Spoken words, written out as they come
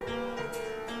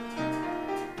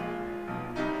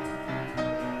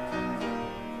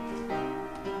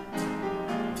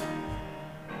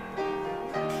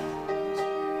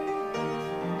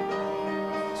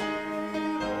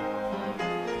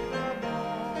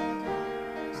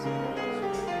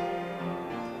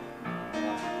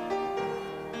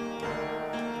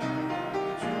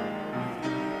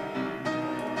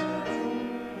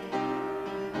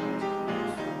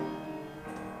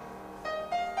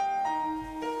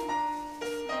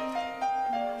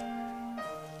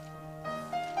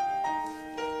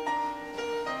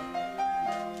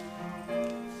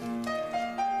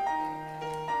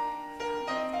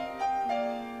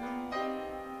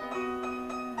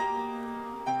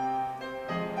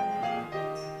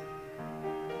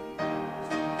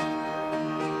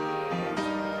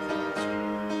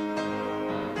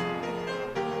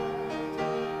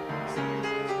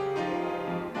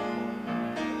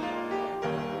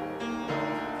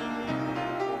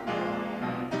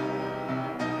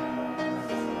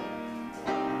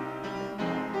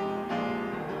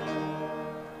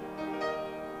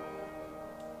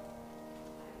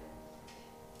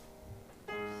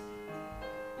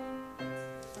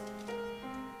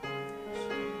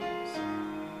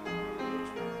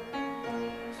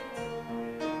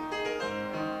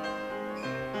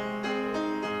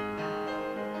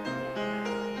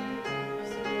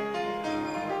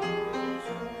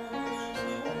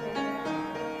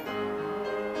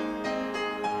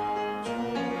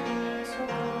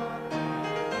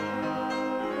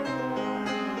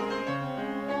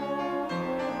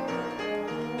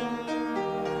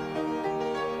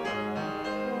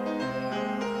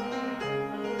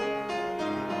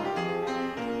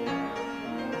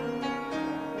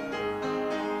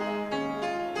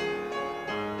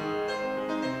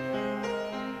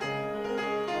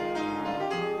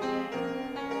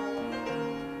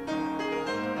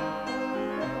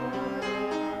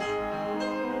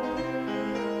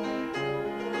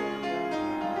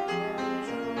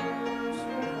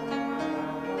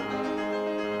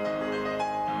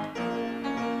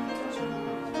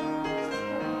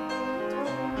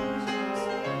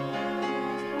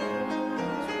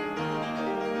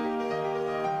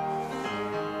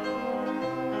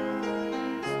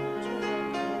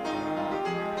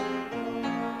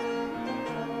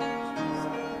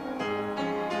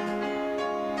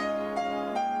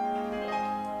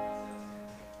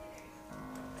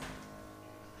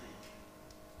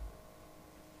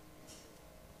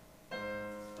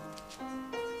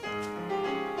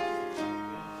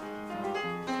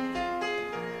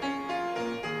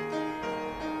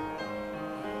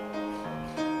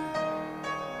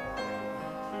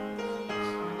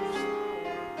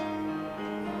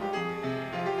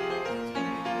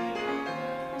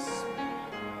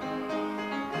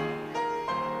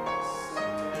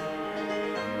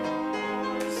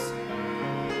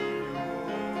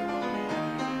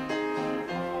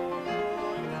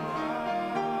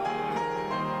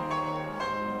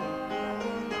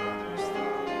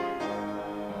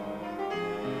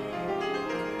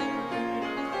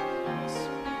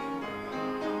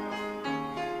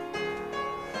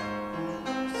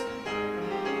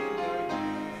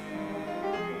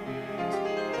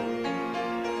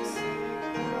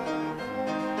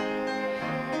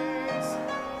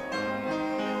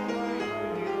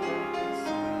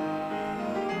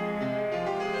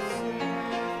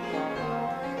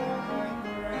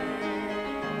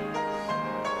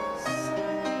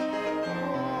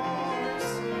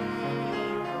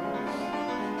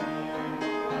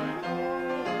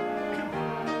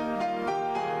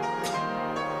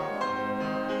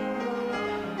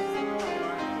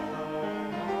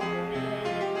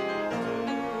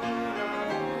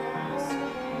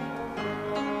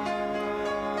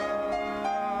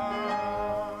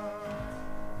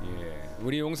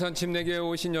우리 용산 침례교회에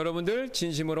오신 여러분들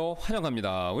진심으로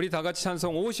환영합니다. 우리 다 같이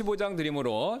찬송 55장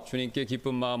드림으로 주님께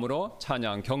기쁜 마음으로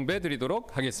찬양 경배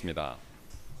드리도록 하겠습니다.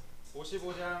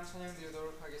 55장 찬양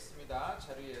드리도록 하겠습니다.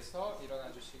 자리에서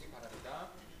일어나 주시기 바랍니다.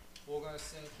 We're going to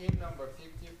sing hymn number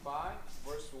 55,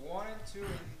 verse 1 and 2 in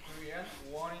Korean,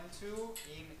 1 and 2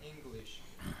 in English.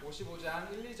 55장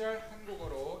 1, 2절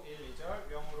한국어로 1, 2절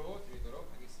영어로 드리도록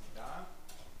하겠습니다.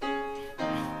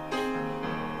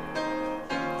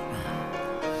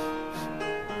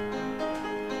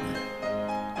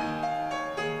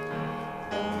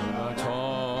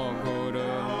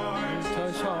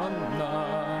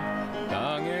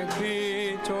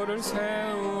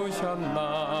 세우셨나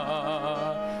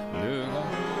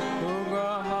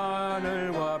누가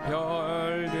하늘과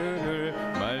별들을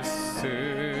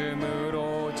말씀으로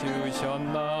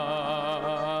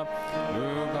지으셨나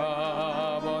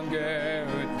누가 번개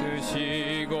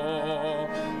흩으시고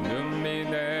눈비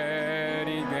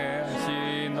내리게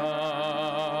하시나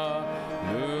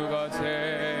누가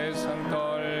세상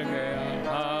떨게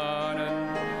하는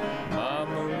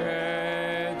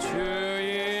만물의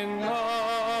주인가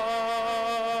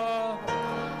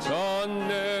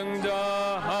전능자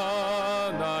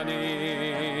하나님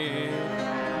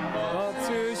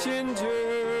없으신 주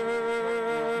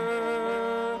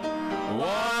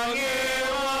왕의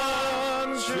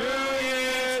왕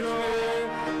주의 주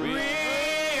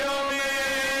위엄의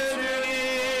주님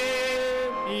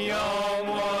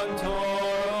영원토록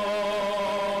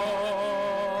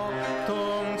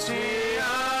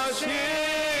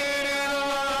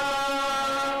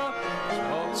통치하시리라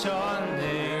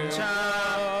전능자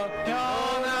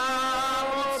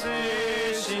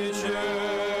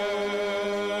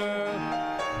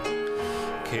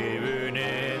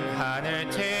그분은 하늘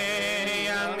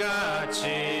태양같이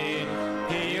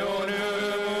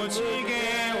비오는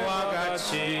지게와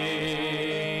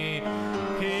같이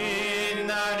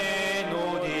빛나는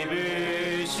옷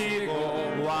입으시고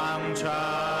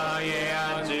왕좌에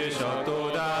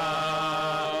앉으셨도다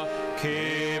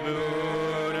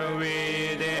그분은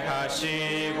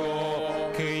위대하시고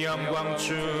그 영광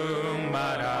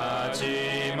충만하지만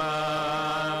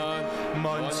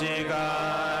먼지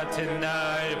같은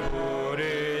날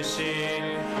부르신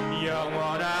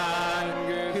영원한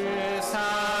그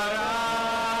사랑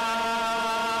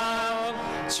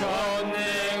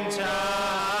전능자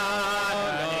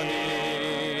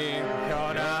하나님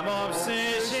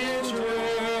변함없으신 주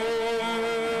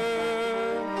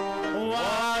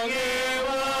왕의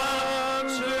왕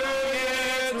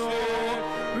주의 주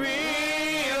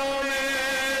위엄의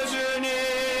주님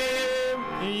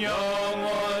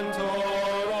영원토록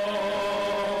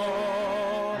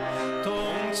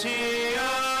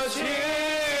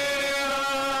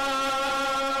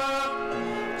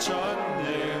통치하시리라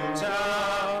전능자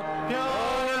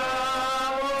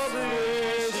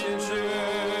변함없으신 주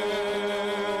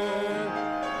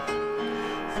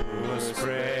Who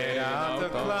spread out the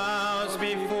clouds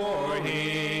before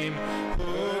him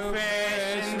Who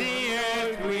fashioned the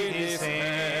earth with his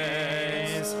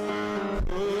hands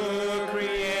Who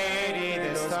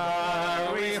created the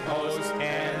starry host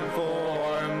and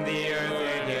formed the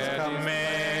earth at his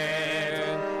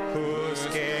command Who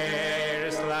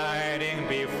scatters lightning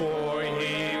before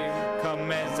him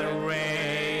commands the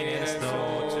rain and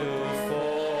snow to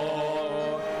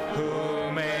fall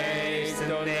Who makes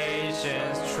the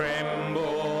nations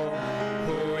tremble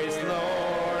Who is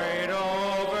Lord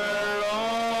over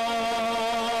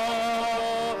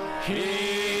all He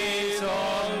is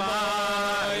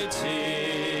almighty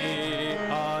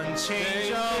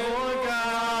unchangeable God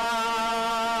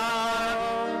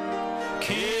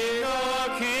King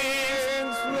of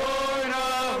kings Lord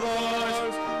of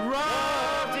lords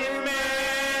robed in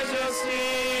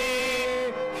majesty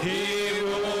He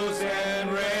rules and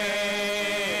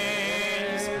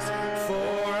reigns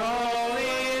for all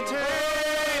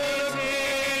eternity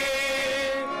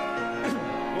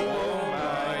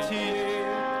Almighty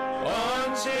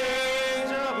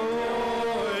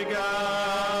unchangeable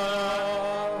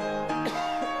God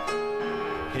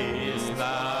He is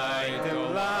like the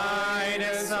light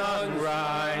at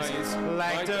sunrise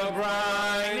like the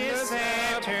brightness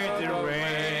after the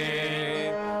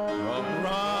rain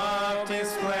wrapped in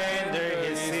splendor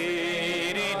he's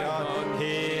seated on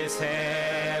his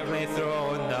heavenly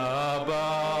throne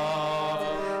above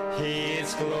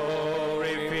his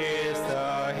glory fills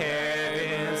the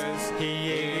heavens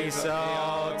he is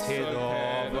exalted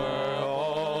over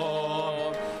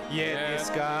all yet this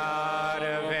God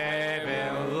of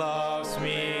heaven loves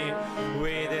me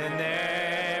with an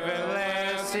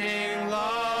everlasting love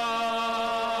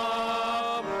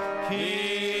He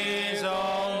is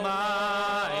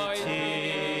almighty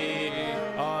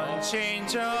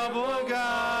unchangeable God,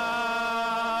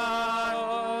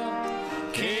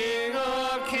 King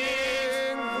of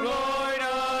kings, Lord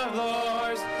of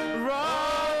lords,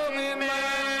 robed in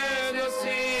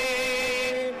majesty,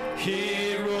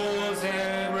 He rules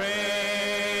and reigns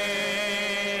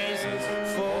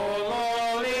for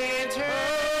all eternity.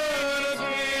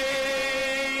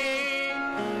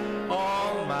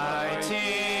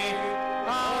 Almighty,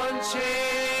 unchangeable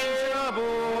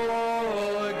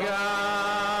God.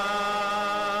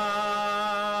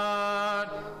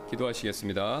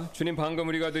 기도하시겠습니다. 주님, 방금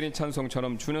우리가 드린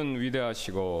찬송처럼 주는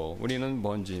위대하시고 우리는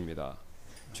먼지입니다.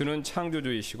 주는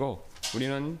창조주이시고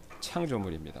우리는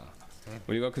창조물입니다.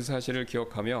 우리가 그 사실을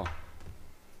기억하며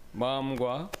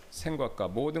마음과 생각과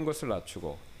모든 것을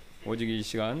낮추고 오직 이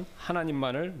시간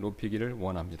하나님만을 높이기를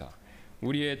원합니다.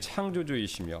 우리의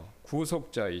창조주이시며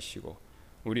구속자이시고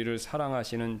우리를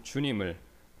사랑하시는 주님을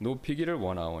높이기를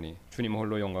원하오니 주님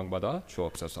홀로 영광받아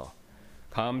주옵소서.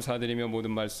 감사드리며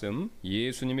모든 말씀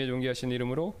예수님의 존귀하신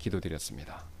이름으로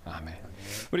기도드렸습니다. 아멘.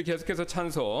 우리 계속해서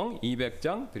찬송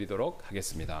 200장 드리도록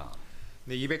하겠습니다.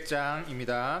 네,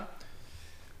 200장입니다.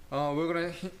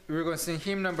 We're gonna sing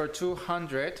hymn number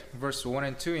 200, verse 1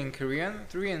 and 2 in Korean,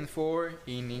 3 and 4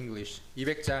 in English.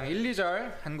 200장 1,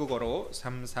 2절 한국어로,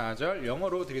 3, 4절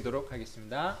영어로 드리도록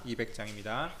하겠습니다.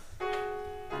 200장입니다.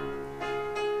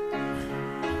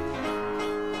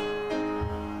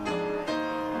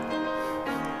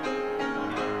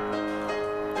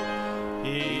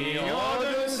 이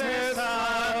어두운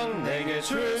세상 내게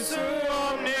줄 수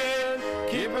없는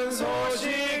기쁜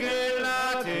소식을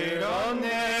나 들었네.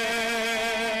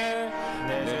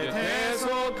 내 죄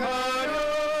대속하려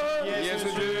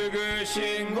예수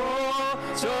죽으신 곳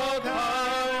저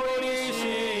갈보리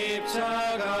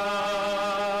십자가,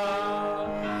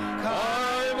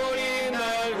 갈보리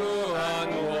날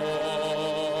구한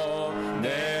곳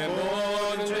내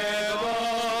모든 죄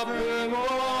덮은 곳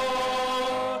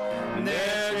내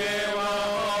죄와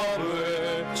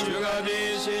허물 주가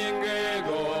지신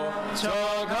그곳 저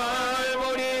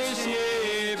갈보리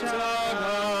십자가,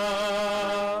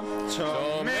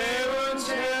 저 매운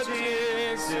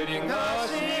채찍 쓰린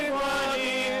가시관이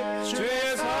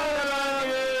주의 사랑을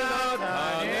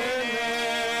나타내네.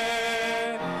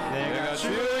 내가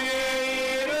주의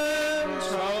이름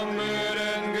처음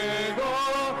물은 그곳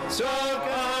저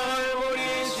갈보리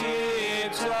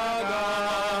십자가,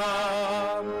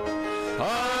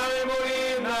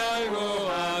 갈보리 날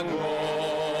구한 곳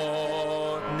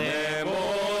내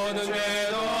모든 죄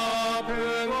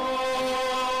덮은 곳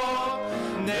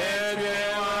내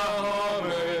죄와 허물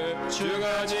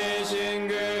주가 지신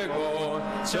그곳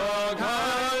저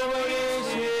갈보리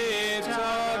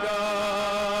십자가.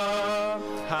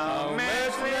 How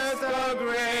matchless the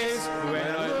grace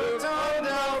when I looked on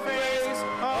the face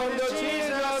of the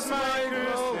Jesus my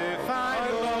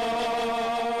crucified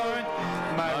Lord.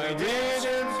 My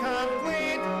vision's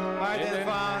complete, I then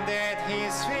found at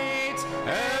His feet,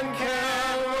 and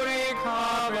Calvary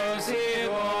covers it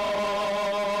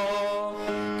all.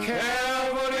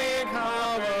 Calvary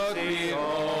covers it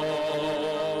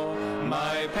all.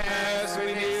 My past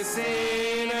with His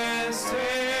sin and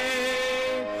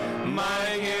stain,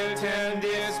 my guilt and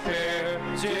despair,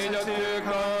 Jesus took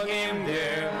on Him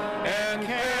there, and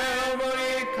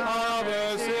Calvary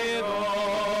covers it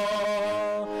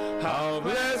all. How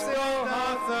blessed the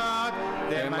heart thought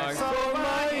that my soul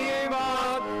might Him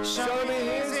out, shall be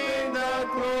His in the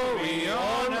glory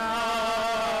on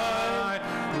high,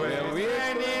 where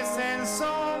witness and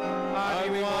song are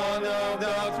the one of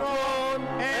the throne,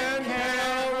 and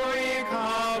Calvary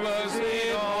covers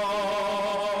it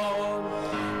all.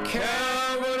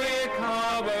 Calvary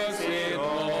covers it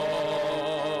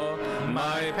all.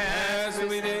 My past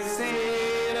with its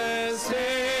sin and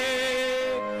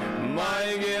stain,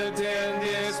 my guilt and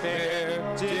despair,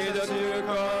 Jesus took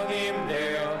on Him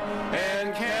there,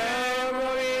 and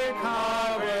Calvary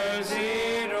covers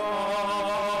it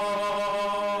all.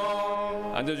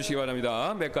 앉아주시기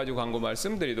바랍니다. 몇 가지 광고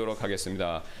말씀드리도록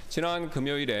하겠습니다. 지난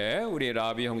금요일에 우리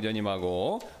라비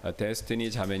형제님하고 데스티니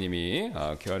자매님이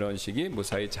결혼식이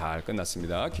무사히 잘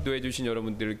끝났습니다. 기도해 주신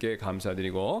여러분들께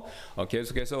감사드리고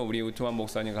계속해서 우리 우트만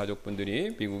목사님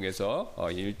가족분들이 미국에서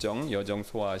일정 여정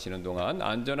소화하시는 동안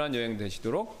안전한 여행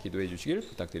되시도록 기도해 주시길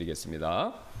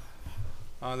부탁드리겠습니다.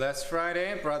 Last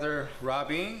Friday, Brother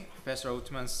Robbie, Pastor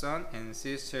Otman's son, and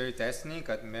Sister Destiny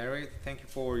got married. Thank you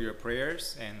for your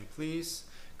prayers, and please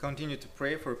continue to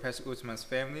pray for Pastor Otman's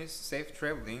family's safe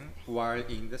traveling while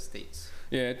in the States.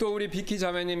 예, 또 우리 비키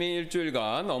자매님이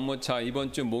일주일간 업무차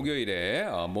이번 주 목요일에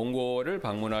몽골을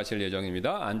방문하실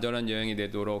예정입니다. 안전한 여행이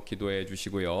되도록 기도해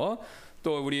주시고요.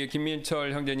 또 우리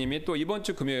김민철 형제님이 또 이번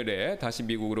주 금요일에 다시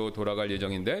미국으로 돌아갈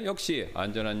예정인데 역시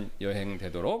안전한 여행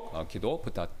되도록 기도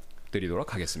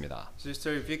부탁드리도록 하겠습니다.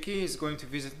 Sister Vicky is going to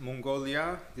visit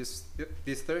Mongolia this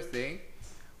Thursday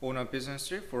on a business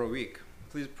trip for a week.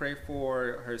 Please pray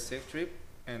for her safe trip.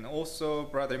 And also,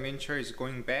 Brother Mincher is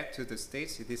going back to the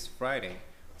States this Friday.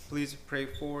 Please pray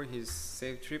for his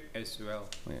safe trip as well.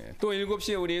 네, 또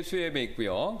 7시에 우리 수요예배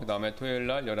있고요. 그 다음에 토요일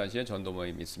날 11시에 전도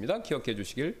모임이 있습니다. 기억해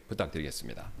주시길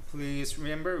부탁드리겠습니다. Please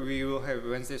remember we will have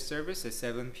Wednesday service at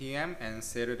 7 p.m. and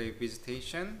Saturday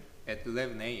visitation at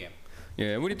 11 a.m.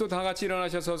 예, 우리 또 다 같이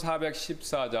일어나셔서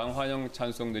 414장 환영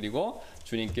찬송 드리고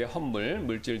주님께 헌물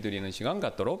물질 드리는 시간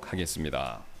갖도록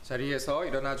하겠습니다. 자리에서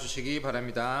일어나 주시기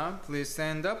바랍니다. Please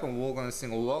stand up and we're going to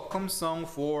sing a welcome song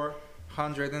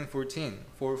 414,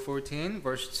 414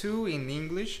 verse 2 in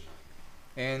English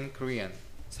and Korean.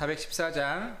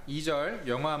 414장 2절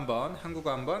영어 한번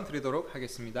한국어 한번 드리도록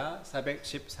하겠습니다.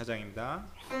 414장입니다.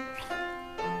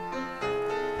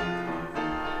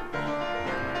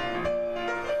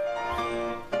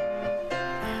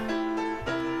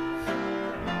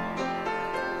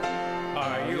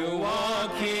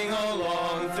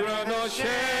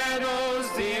 Shadows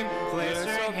dim, place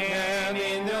your hand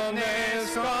in the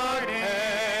next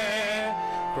garden.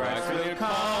 Christ will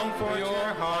come for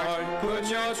your heart, put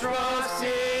your trust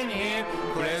in Him.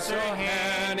 Place your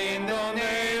hand in the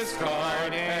next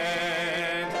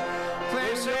garden.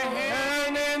 Place your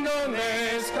hand in the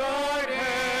next garden.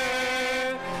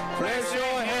 Place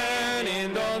your hand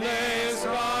in the next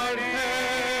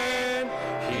garden.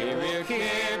 He will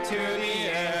keep to the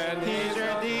end. He's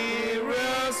your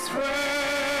dearest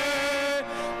friend.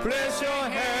 Place your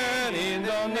hand in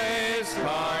the next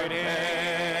garden.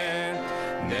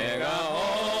 내가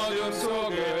어둠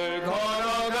속을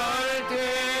걸어갈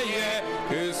때에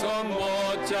그 손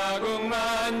못 자국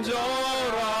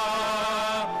만져라.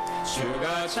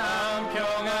 주가 참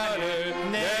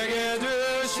평안을 내게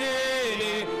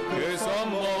주시니 그 손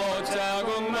못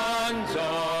자국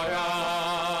만져라.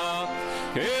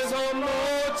 그 손 못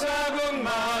자국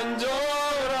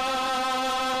만져라.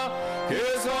 그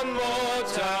손 못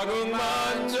자국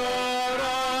만져라.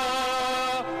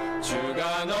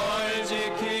 주가 널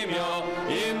지키며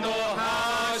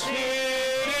인도하시니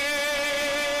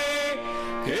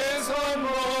그 손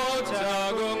못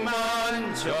자국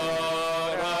만져라.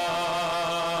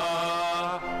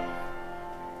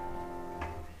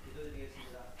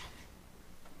 기도드리겠습니다.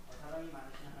 사랑이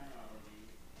많으신 하나님 아버지,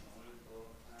 오늘도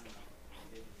하나님 앞에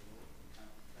예배드리고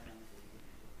찬양드리고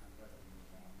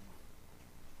감사드립니다.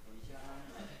 이 시간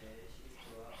하나님 앞에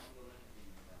시리스와 헌금을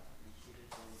드립니다. 이 시를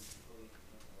전부 기꺼이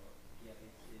주셔서 귀하게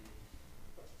쓰게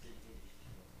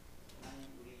해주십시오. 하나님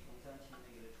우리 동산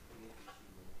친구에게 축복해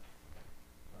주시고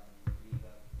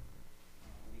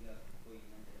우리가 겪고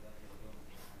있는 여러 가지 어려움을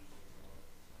당하셔서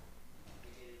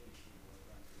해결해 주시고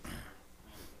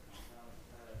감사하고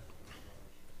살아주시고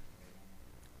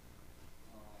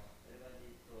여러 가지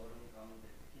또 어려움 가운데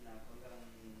특히나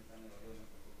건강상의 어려움을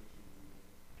겪고 계신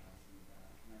분들이 많습니다.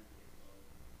 하나님께서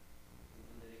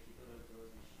그분들의 기도를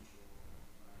들어주시고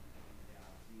그분들의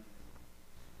아픔을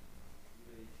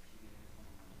위로해 주시기를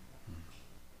소망합니다.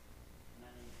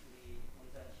 하나님 우리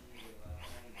온산 신의교와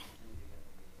사랑의 공천교회가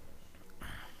되게 해주시고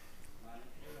많은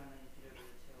필요하는 필요를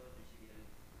채워주시기를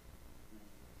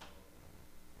하나님께서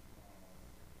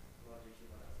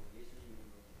도와주시더라고 예수님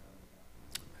이름으로 기도합니다.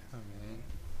 아멘.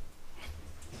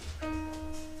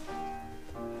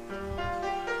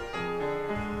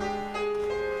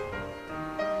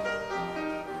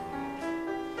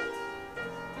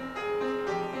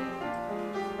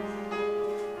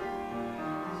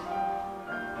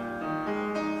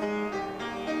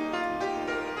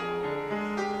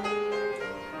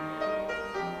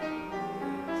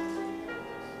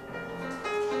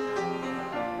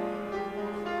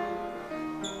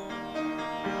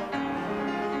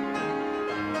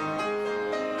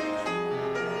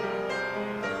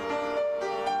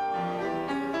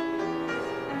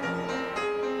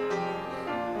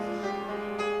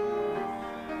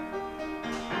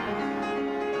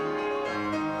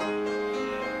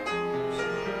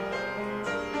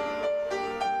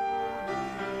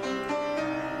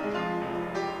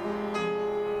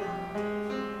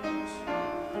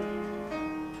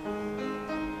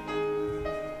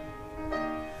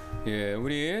 예,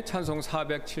 우리 찬송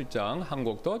 407장 한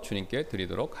곡 더 주님께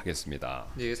드리도록 하겠습니다.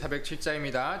 네,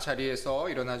 407자입니다. 자리에서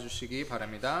일어나 주시기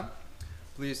바랍니다.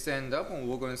 Please stand up and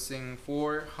we're going to sing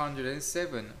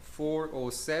 407,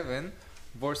 407,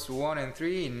 verse 1 and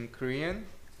 3 in Korean,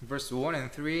 verse 1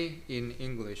 and 3 in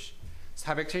English.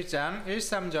 407장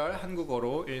 1~3절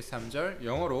한국어로 1~3절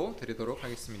영어로 드리도록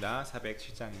하겠습니다.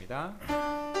 407장입니다.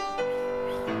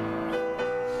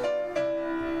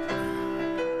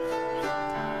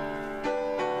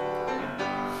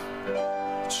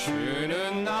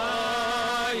 주는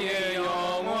나의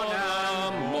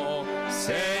영원한 목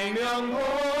생명보다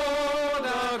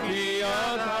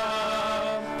귀하다.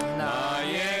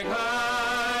 나의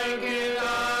갈 길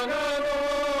나가도록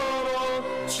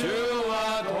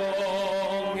주와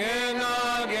동행하겠네.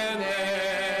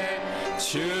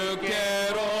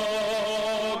 주께로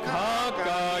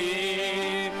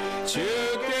가까이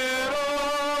주께로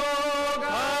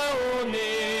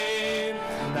가오니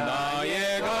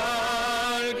나의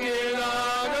갈 길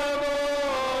나가도록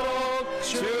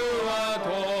주와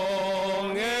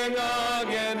동행하겠네.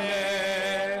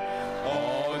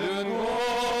 어두운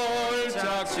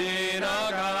골짝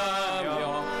지나가며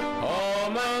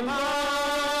험한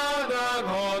바다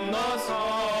건너서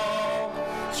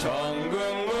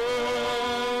정금문에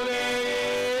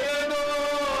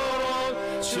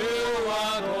이르도록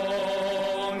주와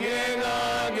동행하겠네.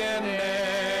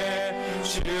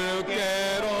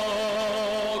 주께로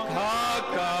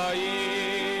가까이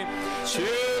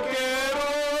주께로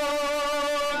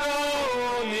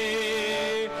가오니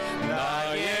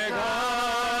나의 갈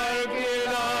길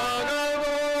나가도록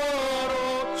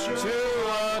주와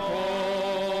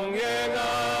동행하겠네.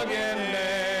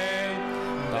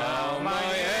 Thou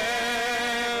my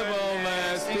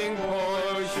everlasting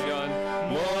portion,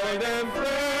 more than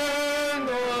friend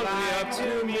or help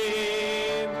to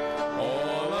me.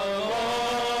 All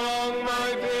along my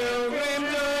pilgrim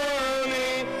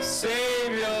journey,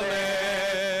 Savior,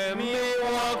 let me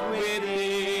walk with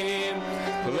thee.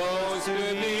 Close to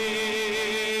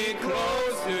thee,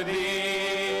 close to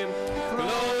thee,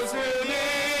 close to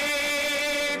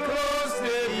thee, close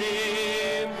to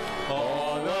thee.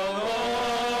 All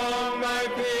along my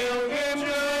pilgrim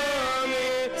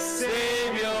journey,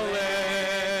 Savior,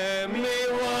 let me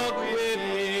walk with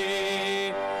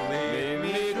thee. Lead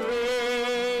me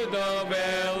through the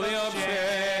valley of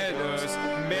shadows,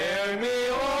 bear me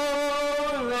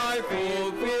on thy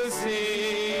fulfilled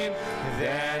sea.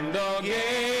 Then the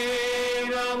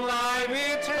gate of life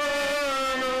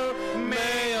eternal,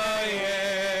 may I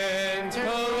enter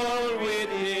all with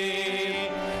thee.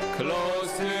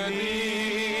 Close to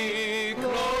thee,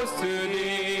 close to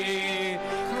thee,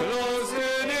 close to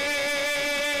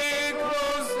thee,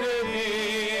 close to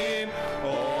thee.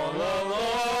 All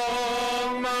along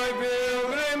my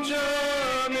pilgrim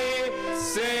journey,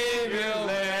 Savior,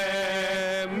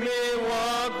 let me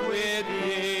walk with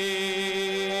thee.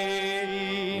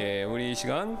 예, 우리 이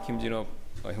시간 김진업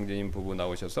형제님 부부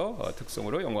나오셔서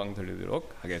특성으로 영광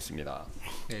돌리도록 하겠습니다.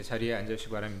 네, 자리에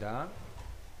앉으시기 바랍니다.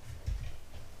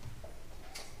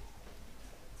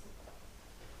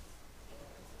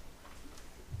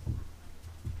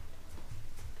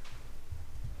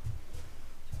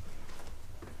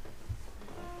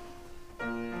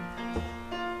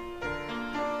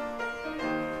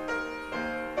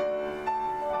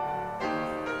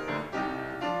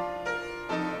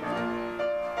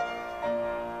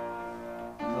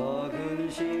 더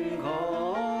근심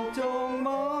걱정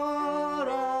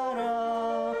말아라.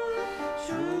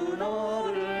 주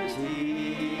너를 지키리.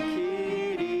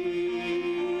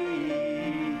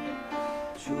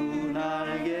 주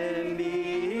날개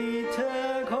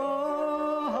밑에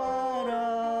거하라.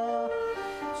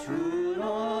 주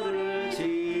너를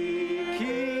지키리.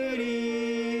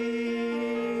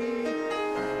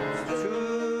 주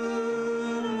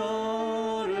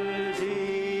너를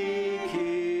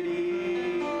지키리.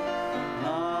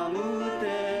 아무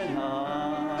때나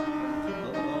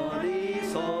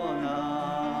어디서나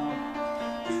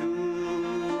주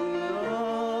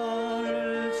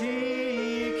너를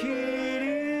지키리.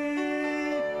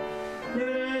 늘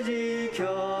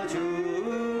지켜주시리.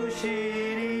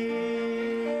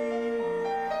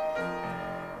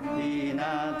 Be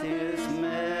not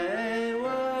dismayed,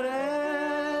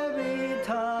 whatever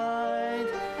betide,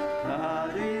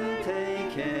 God will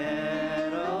take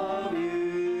care of you.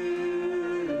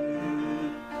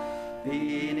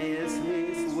 Beneath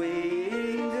His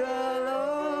wings, your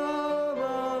love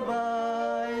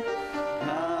abide,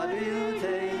 God will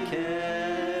take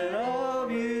care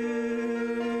of you.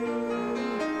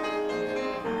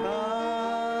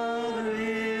 God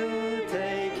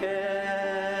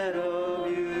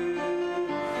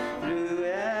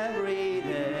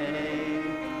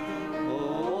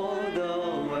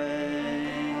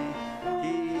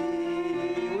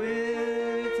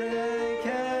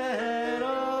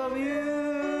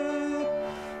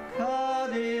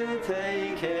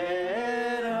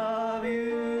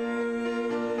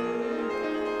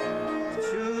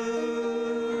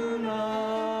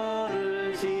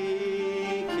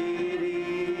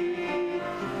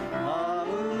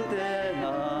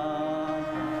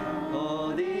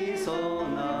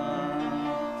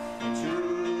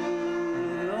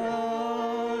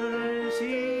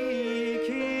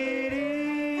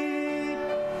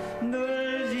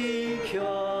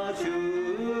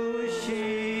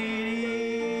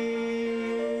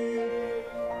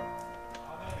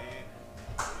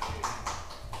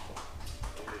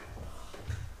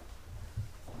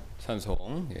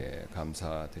찬송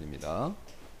감사드립니다.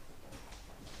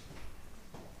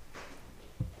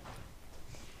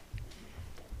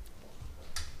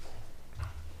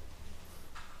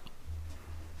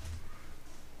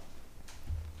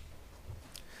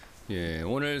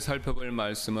 오늘 살펴볼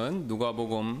말씀은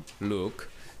누가복음 루크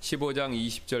 15장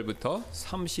 20절부터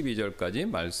 32절까지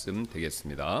말씀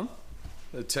되겠습니다.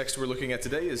 The text we're looking at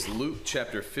today is Luke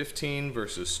chapter 15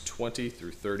 verses 20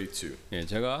 through 32.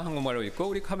 제가 한국말로 읽고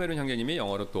우리 카메룬 형제님이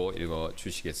영어로 또 읽어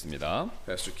주시겠습니다.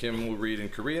 Pastor Kim will read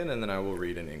in Korean and then I will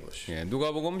read in English.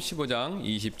 누가복음 15장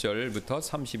 20절부터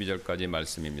 32절까지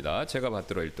말씀입니다. 제가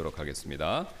받들어 읽도록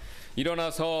하겠습니다.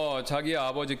 일어나서 자기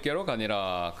아버지께로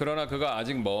가니라. 그러나 그가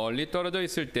아직 멀리 떨어져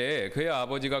있을 때 그의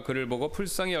아버지가 그를 보고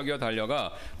불쌍히 여겨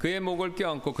달려가 그의 목을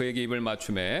껴안고 그에게 입을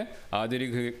맞추매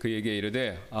아들이 그에게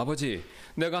이르되 아버지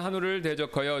내가 하늘을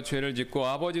대적하여 죄를 짓고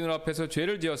아버지 눈앞에서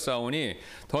죄를 지었사오니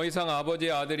더 이상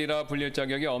아버지의 아들이라 불릴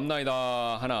자격이 없나이다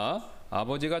하나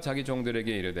아버지가 자기 종들에게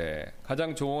이르되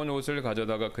가장 좋은 옷을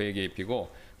가져다가 그에게 입히고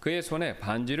그의 손에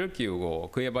반지를 끼우고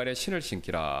그의 발에 신을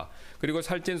신기라. 그리고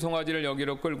살찐 송아지를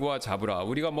여기로 끌고 와 잡으라.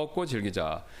 우리가 먹고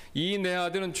즐기자. 이 내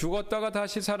아들은 죽었다가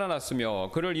다시 살아났으며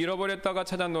그를 잃어버렸다가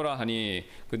찾았노라 하니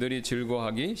그들이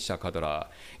즐거워하기 시작하더라.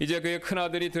 이제 그의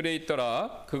큰아들이 들에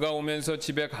있더라. 그가 오면서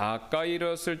집에 가까이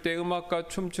이르렀을 때 음악과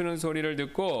춤추는 소리를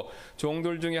듣고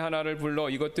종들 중에 하나를 불러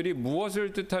이것들이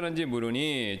무엇을 뜻하는지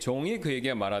물으니 종이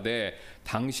그에게 말하되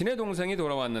당신의 동생이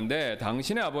돌아왔는데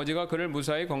당신의 아버지가 그를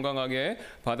무사히 건강하게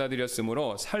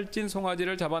받아들였으므로 살찐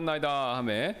송아지를 잡았나이다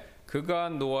하매 그가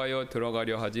노하여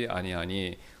들어가려 하지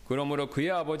아니하니 그러므로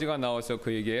그의 아버지가 나와서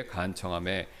그에게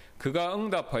간청하매 그가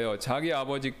응답하여 자기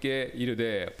아버지께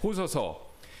이르되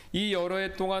보소서 이 여러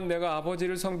해 동안 내가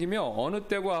아버지를 섬기며 어느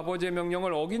때고 아버지의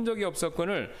명령을 어긴 적이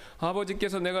없었거늘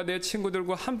아버지께서 내가 내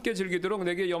친구들과 함께 즐기도록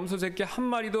내게 염소 새끼 한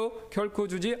마리도 결코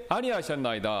주지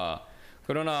아니하셨나이다.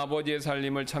 그러나 아버지의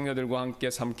살림을 창녀들과 함께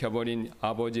삼켜버린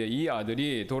아버지의 이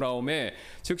아들이 돌아오매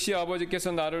즉시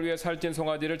아버지께서 나를 위해 살찐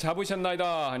송아지를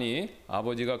잡으셨나이다 하니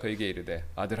아버지가 그에게 이르되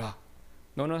아들아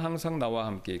너는 항상 나와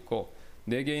함께 있고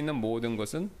내게 있는 모든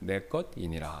것은 내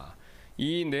것이니라.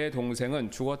 이 내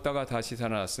동생은 죽었다가 다시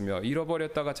살아났으며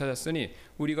잃어버렸다가 찾았으니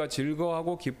우리가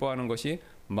즐거워하고 기뻐하는 것이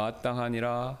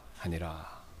마땅하니라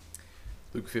하니라.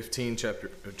 Luke 15,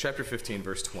 chapter 15,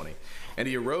 verse 20. And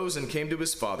he arose and came to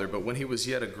his father, but when he was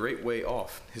yet a great way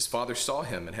off, his father saw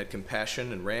him and had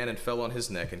compassion and ran and fell on his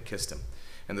neck and kissed him.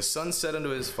 And the son said unto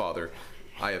his father,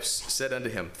 I have said unto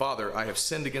him, Father, I have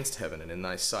sinned against heaven and in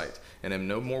thy sight, and am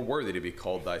no more worthy to be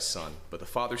called thy son. But the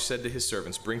father said to his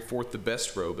servants, Bring forth the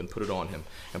best robe and put it on him,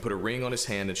 and put a ring on his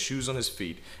hand and shoes on his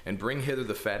feet, and bring hither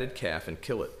the fatted calf and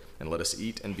kill it, and let us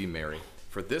eat and be merry.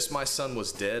 For this my son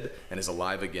was dead and is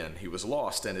alive again. He was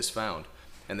lost and is found.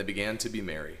 And they began to be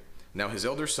merry. Now his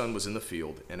elder son was in the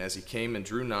field, and as he came and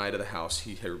drew nigh to the house,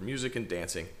 he heard music and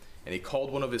dancing. And he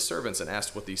called one of his servants and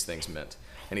asked what these things meant.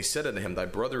 And he said unto him, Thy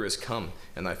brother is come,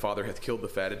 and thy father hath killed the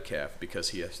fatted calf, because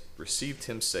he hath received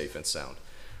him safe and sound.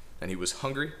 And he was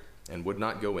hungry and would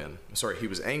not go in. He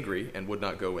was angry and would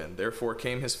not go in. Therefore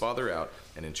came his father out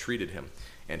and entreated him.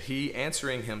 And he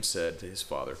answering him said to his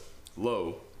father,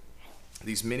 Lo,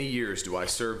 these many years do I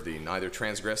serve thee, neither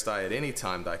transgressed I at any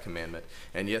time thy commandment,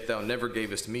 and yet thou never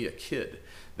gavest me a kid,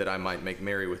 that I might make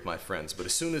merry with my friends. But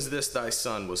as soon as this thy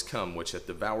son was come, which hath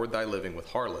devoured thy living with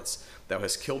harlots, thou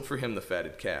hast killed for him the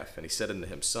fatted calf. And he said unto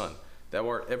him, Son, thou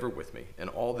art ever with me, and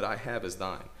all that I have is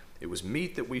thine. It was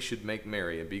meet that we should make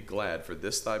merry and be glad, for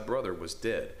this thy brother was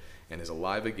dead, and is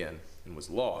alive again, and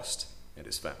was lost, and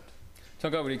is found.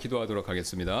 잠깐 우리 기도하도록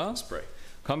하겠습니다. Let's pray.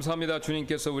 감사합니다.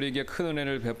 주님께서 우리에게 큰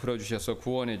은혜를 베풀어 주셔서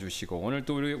구원해 주시고 오늘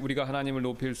또 우리가 하나님을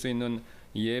높일 수 있는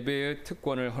예배의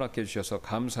특권을 허락해 주셔서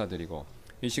감사드리고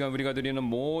이 시간 우리가 드리는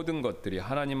모든 것들이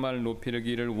하나님만을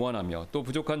높이기를 원하며 또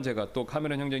부족한 제가 또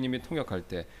카메론 형제님이 통역할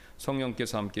때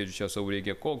성령께서 함께해 주셔서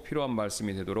우리에게 꼭 필요한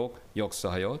말씀이 되도록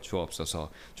역사하여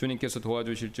주옵소서. 주님께서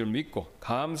도와주실 줄 믿고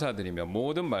감사드리며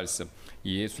모든 말씀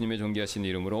예수님의 존귀하신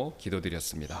이름으로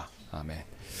기도드렸습니다. 아멘.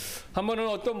 한 번은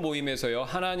어떤 모임에서요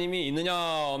하나님이 있느냐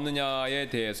없느냐에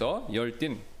대해서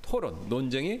열띤 토론,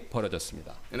 논쟁이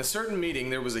벌어졌습니다. In a certain meeting,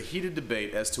 there was a heated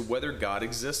debate as to whether God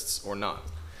exists or not.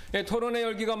 토론의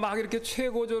열기가 막 이렇게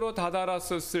최고조로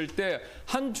다다랐었을 때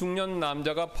한 중년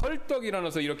남자가 벌떡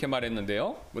일어나서 이렇게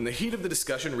말했는데요. When the heat of the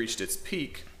discussion reached its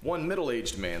peak, one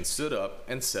middle-aged man stood up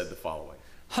and said the following.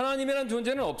 하나님이란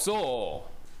존재는 없어.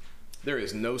 There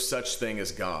is no such thing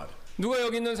as God. 누가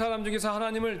여기 있는 사람 중에서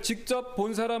하나님을 직접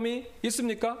본 사람이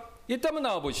있습니까? 있다면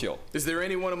나와 보시오. Is there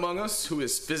anyone among us who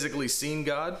has physically seen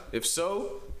God? If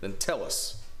so, then tell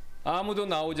us. 아무도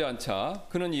나오지 않자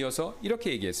그는 이어서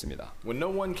이렇게 얘기했습니다. When no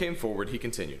one came forward, he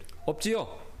continued. 없지요.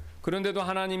 그런데도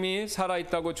하나님이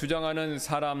살아있다고 주장하는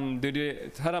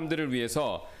사람들을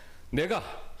위해서 내가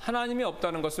하나님이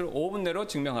없다는 것을 5분 내로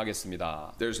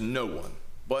증명하겠습니다. There's no one.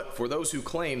 But for those who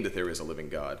claim that there is a living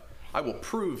God, I will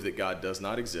prove that God does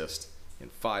not exist in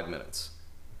 5 minutes.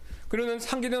 그러는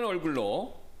상기된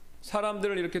얼굴로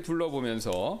사람들을 이렇게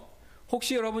둘러보면서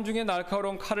혹시 여러분 중에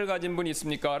날카로운 칼을 가진 분이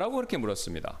있습니까? 라고 그렇게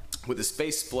물었습니다. With his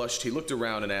face flushed, he looked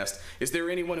around and asked, "Is there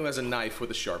anyone who has a knife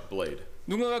with a sharp blade?"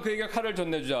 누군가가 그에게 칼을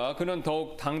전내주자 그는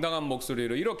더욱 당당한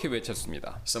목소리로 이렇게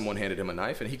외쳤습니다. Someone handed him a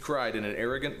knife, and he cried in an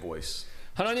arrogant voice,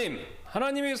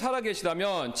 하나님이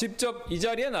살아계시다면 직접 이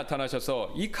자리에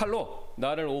나타나셔서 이 칼로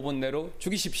나를 5분 내로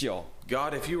죽이십시오.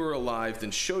 "God, if you are alive,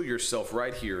 then show yourself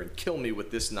right here and kill me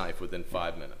with this knife within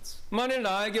 5 minutes." 만일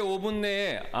나에게 5분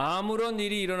내에 아무런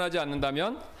일이 일어나지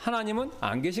않는다면 하나님은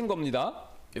안 계신 겁니다.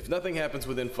 If nothing happens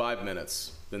within 5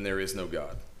 minutes, then there is no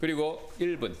God. 그리고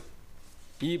 1분,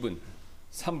 2분,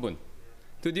 3분,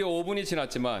 드디어 5분이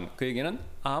지났지만 그에게는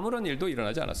아무런 일도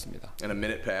일어나지 않았습니다. And a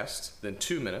minute passed, then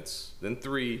 2 minutes, then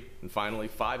 3, and finally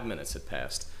 5 minutes had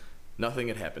passed. Nothing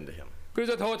had happened to him.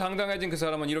 그래서 더 당당해진 그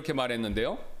사람은 이렇게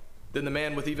말했는데요. Then the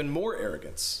man with even more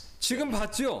arrogance, 지금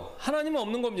봤지요? 하나님은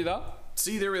없는 겁니다.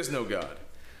 "See, there is no God."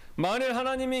 만일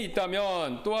하나님이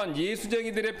있다면 또한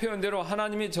예수쟁이들의 표현대로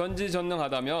하나님이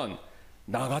전지전능하다면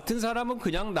나 같은 사람은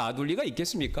그냥 놔둘 리가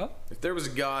있겠습니까? If there was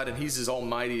a God and he's as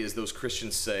almighty as those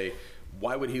Christians say,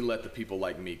 why would he let the people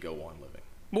like me go on living?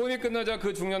 모임이 끝나자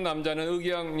그 중년 남자는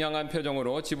의기양양한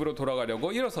표정으로 집으로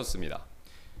돌아가려고 일어섰습니다.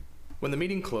 When the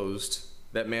meeting closed,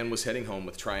 that man was heading home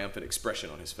with triumphant expression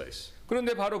on his face.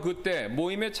 그런데 바로 그때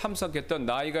모임에 참석했던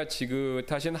나이가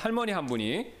지긋하신 할머니 한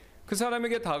분이 그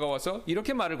사람에게 다가와서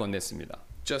이렇게 말을 건넸습니다.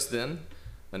 Just then,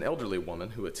 an elderly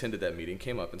woman who attended that meeting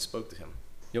came up and spoke to him.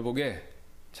 여보게,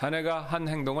 자네가 한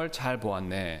행동을 잘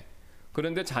보았네.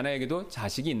 그런데 자네에게도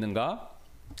자식이 있는가?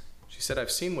 She said,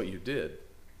 "I've seen what you did,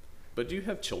 but do you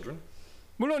have children?"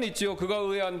 물론 있지요. 그가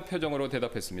의아한 표정으로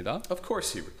대답했습니다. Of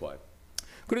course, he replied.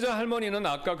 그러자 할머니는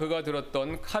아까 그가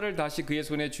들었던 칼을 다시 그의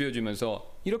손에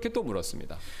쥐어주면서 이렇게 또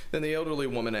물었습니다. Then the elderly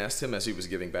woman asked him as he was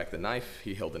giving back the knife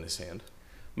he held in his hand,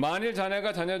 만일 자네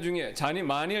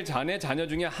자녀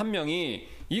중에 한 명이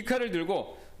이 칼을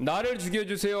들고 나를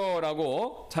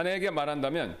죽여주세요라고 자네에게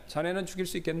말한다면 자네는 죽일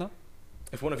수 있겠나?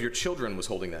 "If one of your children was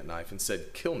holding that knife and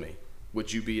said, 'Kill me,'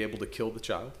 would you be able to kill the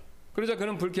child?" 그러자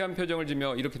그는 불쾌한 표정을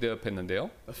지며 이렇게 대답했는데요.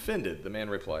 Offended, the man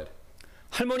replied,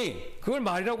 할머니, 그걸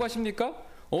말이라고 하십니까?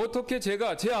 어떻게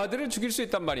제가 제 아들을 죽일 수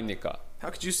있단 말입니까?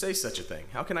 "How could you say such a thing?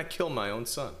 How can I kill my own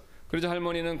son?" 그러자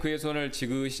할머니는 그의 손을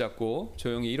지그시 잡고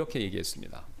조용히 이렇게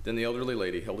얘기했습니다. Then the elderly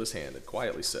lady held his hand and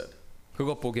quietly said,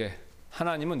 그것 보게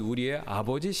하나님은 우리의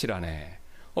아버지시라네.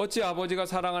 어찌 아버지가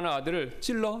사랑하는 아들을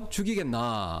찔러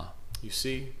죽이겠나? "You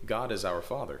see, God is our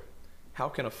Father.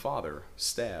 How can a father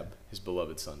stab his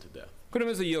beloved son to death?"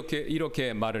 그러면서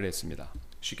이렇게 말을 했습니다.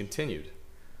 She continued,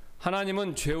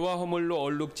 하나님은 죄와 허물로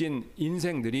얼룩진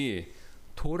인생들이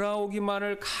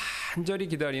돌아오기만을 간절히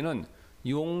기다리는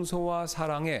용서와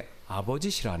사랑의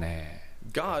아버지시라네.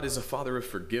 "God is a father of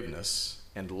forgiveness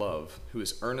and love who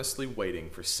is earnestly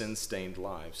waiting for sin-stained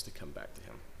lives to come back to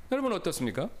him." 여러분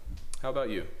어떻습니까? How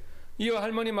about you? 이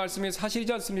할머니 말씀이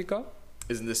사실이지 않습니까?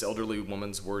 Isn't this elderly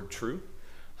woman's word true?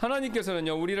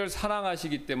 하나님께서는요 우리를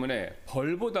사랑하시기 때문에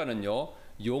벌보다는요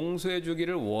용서해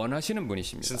주기를 원하시는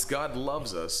분이십니다. Since God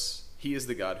loves us, he is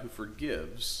the God who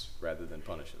forgives rather than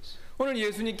punishes. 오늘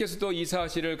예수님께서도 이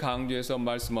사실을 강조해서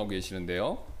말씀하고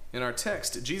계시는데요. In our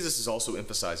text, Jesus is also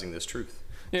emphasizing this truth.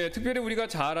 예, 특별히 우리가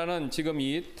잘 아는 지금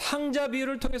이 탕자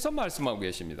비유를 통해서 말씀하고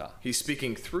계십니다. He's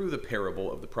speaking through the parable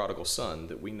of the prodigal son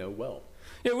that we know well.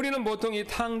 예, 우리는 보통 이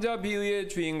탕자 비유의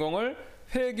주인공을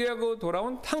회개하고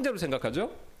돌아온 탕자로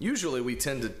생각하죠. Usually we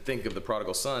tend to think of the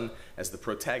prodigal son as the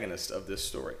protagonist of this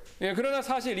story. 예, 그러나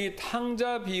사실 이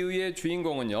탕자 비유의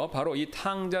주인공은요, 바로 이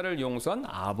탕자를 용서한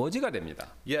아버지가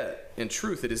됩니다. Yet, in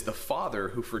truth, it is the father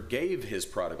who forgave his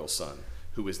prodigal son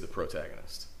who is the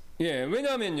protagonist. 예,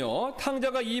 왜냐하면요,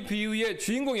 탕자가 이 비유의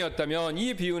주인공이었다면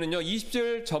이 비유는요,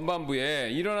 20절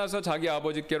전반부에 일어나서 자기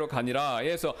아버지께로 가니라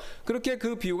해서 그렇게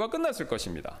그 비유가 끝났을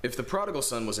것입니다. If the prodigal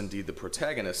son was indeed the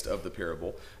protagonist of the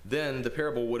parable, then the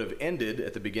parable would have ended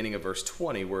at the beginning of verse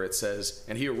 20 where it says,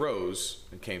 "And he arose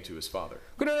and came to his father."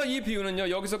 그러나 이 비유는요,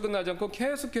 여기서 끝나지 않고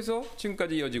계속해서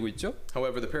지금까지 이어지고 있죠.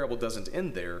 However, the parable doesn't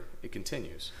end there, it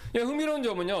continues. 예, 흥미로운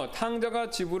점은요, 탕자가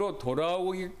집으로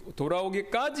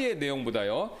돌아오기까지의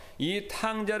내용보다요, 이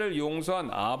탕자를 용서한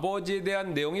아버지에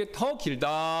대한 내용이 더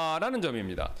길다라는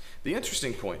점입니다. The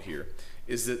interesting point here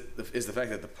is the fact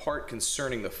that the part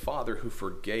concerning the father who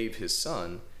forgave his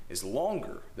son is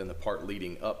longer than the part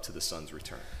leading up to the son's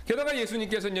return. 게다가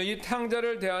예수님께서는요, 이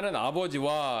탕자를 대하는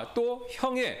아버지와 또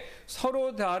형의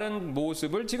서로 다른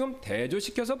모습을 지금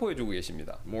대조시켜서 보여주고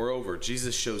계십니다. Moreover,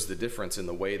 Jesus shows the difference in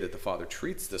the way that the father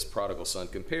treats this prodigal son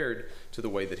compared to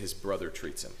the way that his brother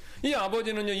treats him. 이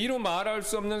아버지는요, 이루 말할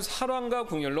수 없는 사랑과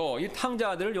궁혈로 이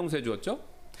탕자 아들을 용서해 주었죠.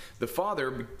 The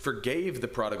father forgave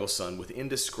the prodigal son with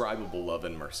indescribable love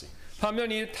and mercy.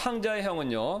 반면 이 탕자의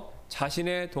형은요,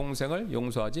 자신의 동생을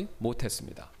용서하지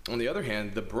못했습니다. On the other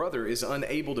hand, the brother is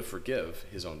unable to forgive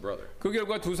his own brother. 그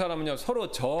결과 두 사람은요, 서로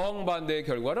정반대의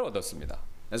결과를 얻었습니다.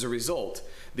 As a result,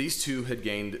 these two had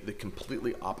gained the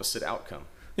completely opposite outcome.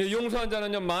 용서한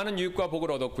자는요, 많은 유익과 복을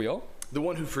얻었고요. The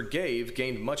one who forgave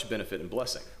gained much benefit and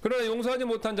blessing. 그러나 용서하지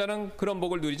못한 자는 그런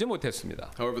복을 누리지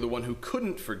못했습니다. However, the one who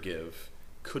couldn't forgive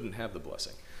couldn't have the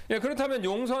blessing. 그렇다면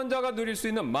용서한 자가 누릴 수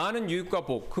있는 많은 유익과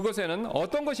복, 그것에는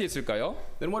어떤 것이 있을까요?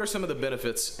 Then what are some of the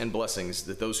benefits and blessings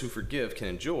that those who forgive can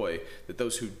enjoy that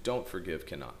those who don't forgive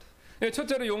cannot?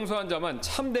 첫째로 용서한 자만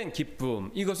참된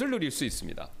기쁨, 이것을 누릴 수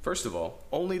있습니다. First of all,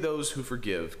 only those who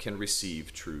forgive can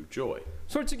receive true joy.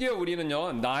 솔직히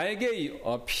우리는요, 나에게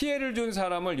피해를 준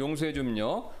사람을 용서해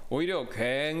주면요, 오히려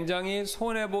굉장히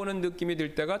손해보는 느낌이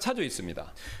들 때가 자주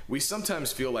있습니다. We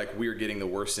sometimes feel like we're getting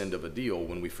the worst end of a deal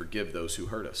when we forgive those who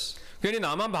hurt us. 괜히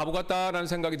나만 바보 같다라는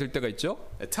생각이 들 때가 있죠.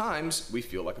 At times, we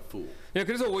feel like a fool.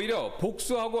 그래서 오히려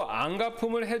복수하고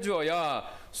안갚음을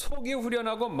해주어야 속이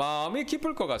후련하고 마음이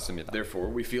기쁠 것 같습니다.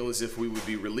 Therefore, we feel as if we would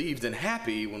be relieved and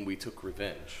happy when we took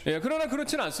revenge. 그러나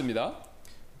그렇진 않습니다.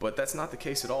 But that's not the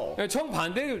case at all.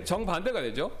 정반대가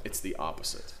되죠. It's the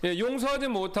opposite. 용서하지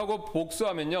못하고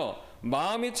복수하면요,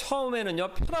 마음이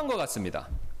처음에는요, 편한 것 같습니다.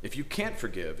 If you can't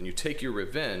forgive and you take your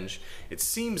revenge, it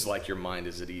seems like your mind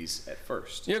is at ease at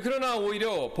first. 그러나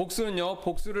오히려 복수는요,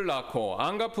 복수를 낳고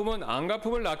안갚음은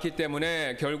안갚음을 낳기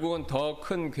때문에 결국은 더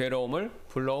큰 괴로움을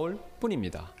불러올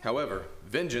뿐입니다. However,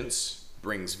 vengeance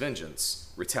brings vengeance.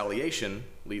 Retaliation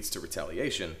leads to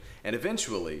retaliation, and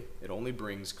eventually it only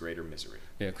brings greater misery.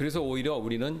 그래서 오히려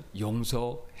우리는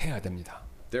용서해야 됩니다.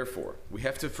 Therefore, we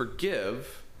have to forgive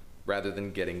rather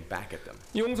than getting back at them.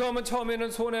 용서하면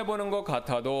처음에는 손해보는 것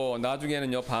같아도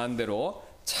나중에는요, 반대로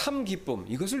참 기쁨,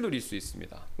 이것을 누릴 수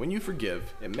있습니다. When you forgive,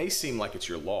 it may seem like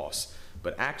it's your loss,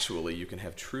 but actually you can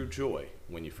have true joy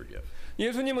when you forgive.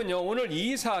 예수님은요, 오늘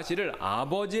이 사실을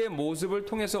아버지의 모습을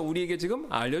통해서 우리에게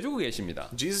지금 알려주고 계십니다.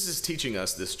 Jesus is teaching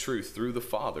us this truth through the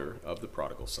father of the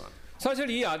prodigal son.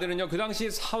 사실 이 아들은요, 그 당시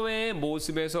사회의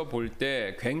모습에서 볼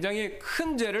때 굉장히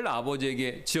큰 죄를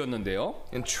아버지에게 지었는데요.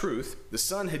 In truth, the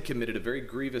son had committed a very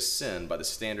grievous sin by the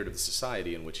standard of the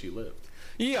society in which he lived.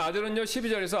 이 아들은요,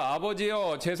 12절에서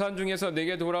아버지여 재산 중에서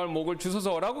내게 돌아올 목을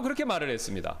주소서라고 그렇게 말을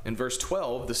했습니다. In verse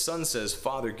 12, the son says,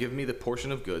 Father, give me the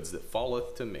portion of goods that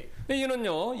falleth to me.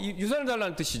 이는요, 유산을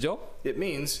달라는 뜻이죠. It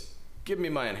means, give me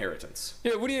my inheritance.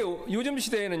 우리 요즘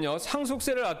시대에는요,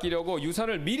 상속세를 아끼려고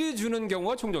유산을 미리 주는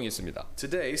경우가 종종 있습니다.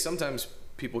 Today, sometimes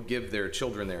people give their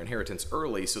children their inheritance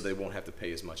early so they won't have to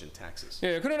pay as much in taxes.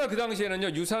 그러나 그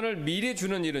당시에는요, 유산을 미리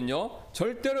주는 일은요,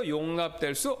 절대로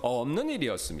용납될 수 없는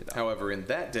일이었습니다. However, in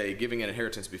that day, giving an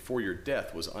inheritance before your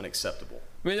death was unacceptable.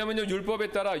 왜냐하면요,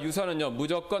 율법에 따라 유산은요,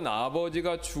 무조건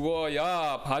아버지가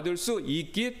죽어야 받을 수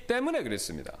있기 때문에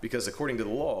그랬습니다. Because according to the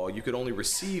law, you could only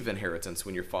receive inheritance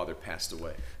when your father passed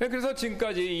away. 그래서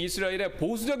지금까지 이스라엘의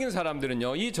보수적인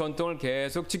사람들은요, 이 전통을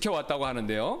계속 지켜왔다고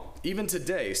하는데요. Even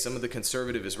today, some of the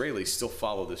conservative Israelis still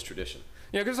follow this tradition.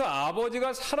 그래서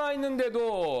아버지가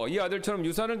살아있는데도 이 아들처럼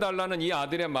유산을 달라는 이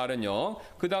아들의 말은요,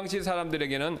 그 당시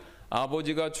사람들에게는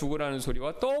아버지가 죽으라는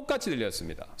소리와 똑같이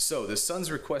들렸습니다. So, the son's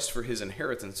request for his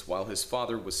inheritance while his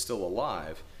father was still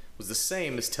alive was the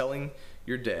same as telling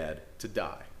your dad to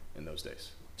die in those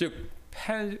days. 즉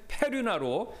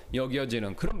페류나로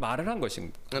여겨지는 그런 말을 한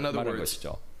In other 말한 words,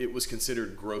 것이죠. it was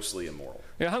considered grossly immoral.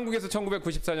 한국에서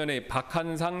 1994년에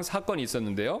박한상 사건이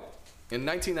있었는데요. In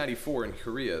 1994 in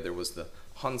Korea, there was the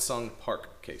Hansung Park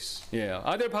case.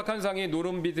 아들 박한상이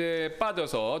노름빚에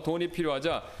빠져서 돈이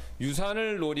필요하자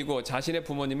유산을 노리고 자신의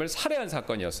부모님을 살해한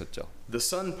사건이었었죠. The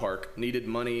son Park needed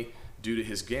money due to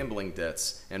his gambling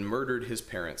debts and murdered his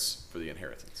parents for the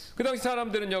inheritance. 그 당시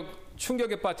사람들은요,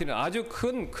 충격에 빠뜨리는 아주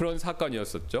큰 그런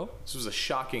사건이었었죠. This was a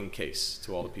shocking case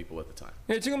to all the people at the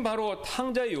time. 지금 바로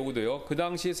탕자의 요구도요, 그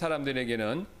당시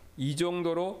사람들에게는 이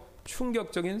정도로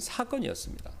충격적인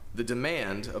사건이었습니다. The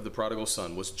demand of the prodigal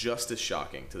son was just as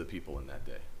shocking to the people in that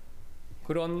day.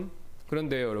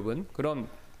 그런데요, 여러분, 그런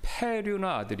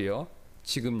페류나 아들이요,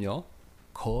 지금요,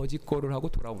 거짓골을 하고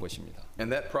돌아온 것입니다.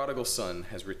 And that prodigal son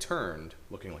has returned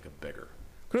looking like a beggar.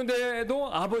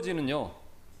 그런데도 아버지는요,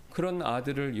 그런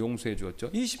아들을 용서해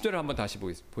주었죠. 20절을 한번 다시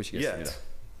보시겠습니다. Yet,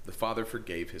 the father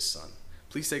forgave his son.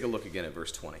 Please take a look again at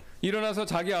verse 20. 일어나서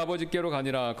자기 아버지께로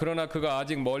가니라. 그러나 그가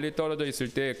아직 멀리 떨어져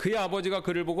있을 때 그의 아버지가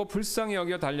그를 보고 불쌍히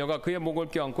여겨 달려가 그의 목을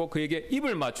껴안고 그에게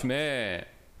입을 맞추매.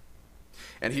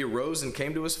 And he arose and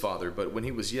came to his father, but when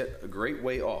he was yet a great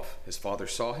way off, his father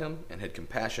saw him and had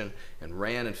compassion and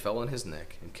ran and fell on his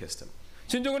neck and kissed him.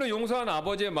 진정으로 용서한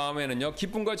아버지의 마음에는요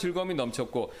기쁨과 즐거움이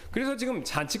넘쳤고 그래서 지금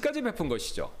잔치까지 베푼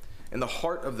것이죠. And the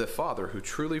heart of the father who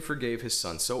truly forgave his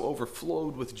son so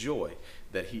overflowed with joy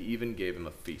that he even gave him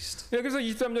a feast. 예, 그래서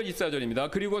 23절 24절입니다.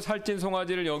 그리고 살찐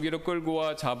송아지를 여기로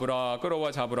끌어와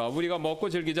잡으라. 우리가 먹고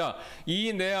즐기자.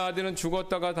 이 내 아들은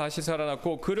죽었다가 다시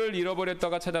살아났고 그를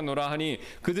잃어버렸다가 찾아노라 하니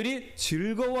그들이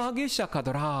즐거워하기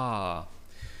시작하더라.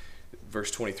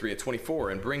 Verse 23 and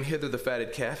 24, and bring hither the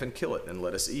fatted calf and kill it, and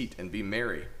let us eat and be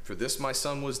merry. For this my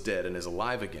son was dead and is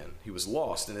alive again. He was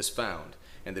lost and is found.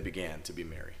 And they began to be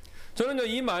merry. 저는요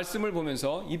이 말씀을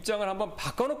보면서 입장을 한번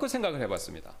바꿔놓고 생각을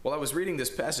해봤습니다. While I was reading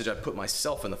this passage, I put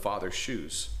myself in the father's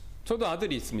shoes. 저도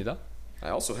아들이 있습니다.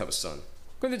 I also have a son.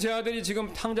 그런데 제 아들이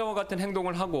지금 탕자와 같은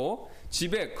행동을 하고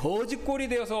집에 거짓골이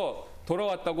되어서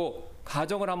돌아왔다고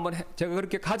제가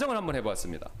그렇게 가정을 한번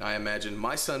해봤습니다. I imagine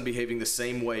my son behaving the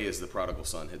same way as the prodigal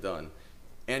son had done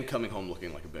and coming home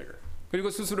looking like a beggar. 그리고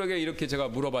스스로에게 이렇게 제가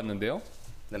물어봤는데요.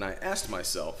 Then I asked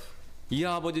myself, 이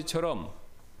아버지처럼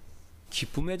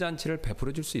기쁨의 잔치를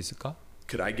베풀어 줄 수 있을까?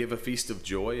 could I give a feast of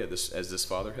joy as this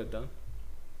father had done?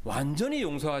 완전히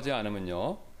용서하지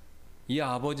않으면요. 이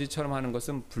아버지처럼 하는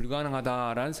것은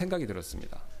불가능하다라는 생각이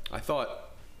들었습니다. I thought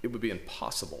it would be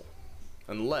impossible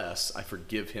unless I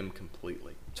forgive him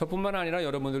completely. 저뿐만 아니라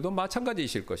여러분들도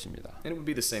마찬가지이실 것입니다. And it would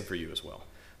be the same for you as well.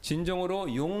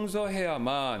 진정으로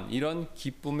용서해야만 이런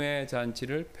기쁨의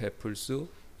잔치를 베풀 수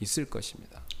있을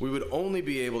것입니다. We would only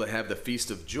be able to have the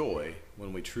feast of joy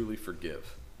when we truly forgive.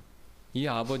 이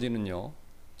아버지는요.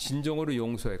 진정으로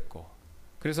용서했고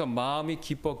그래서 마음이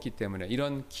기뻤기 때문에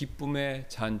이런 기쁨의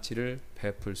잔치를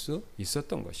베풀 수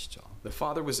있었던 것이죠. The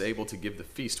father was able to give the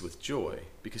feast with joy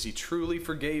because he truly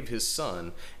forgave his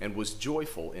son and was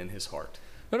joyful in his heart.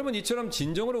 여러분 이처럼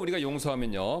진정으로 우리가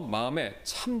용서하면요. 마음에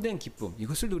참된 기쁨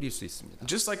이것을 누릴 수 있습니다.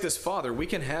 Just like this father, we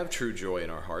can have true joy in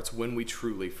our hearts when we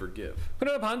truly forgive.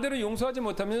 그러나 반대로 용서하지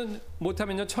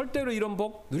못하면요. 절대로 이런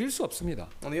복 누릴 수 없습니다.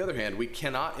 On the other hand, we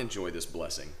cannot enjoy this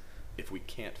blessing if we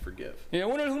can't forgive. 예,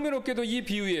 오늘 흥미롭게도 이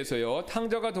비유에서요.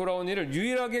 탕자가 돌아온 일을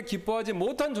유일하게 기뻐하지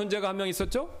못한 존재가 한 명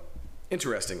있었죠?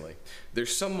 Interestingly,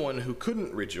 there's someone who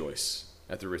couldn't rejoice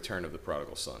at the return of the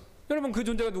prodigal son. 여러분 그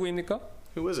존재가 누구입니까?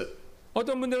 Who is it?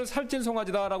 어떤 분들은 살찐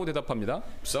송아지다라고 대답합니다.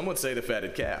 Some would say the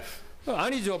fatted calf.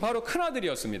 아니죠. 바로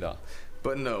큰아들이었습니다.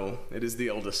 But no, it is the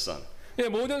eldest son. 예,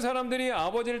 모든 사람들이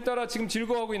아버지를 따라 지금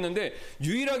즐거워하고 있는데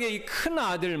유일하게 이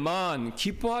큰아들만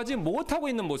기뻐하지 못하고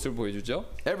있는 모습을 보여주죠.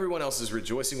 Everyone else is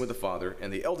rejoicing with the father,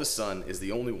 and the eldest son is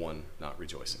the only one not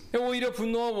rejoicing. 예, 오히려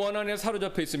분노와 원한에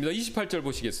사로잡혀 있습니다. 28절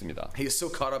보시겠습니다. He is so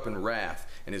caught up in wrath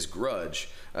and his grudge.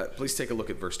 Please take a look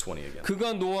at verse 20 again.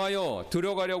 그가 노하여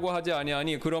들어가려고 하지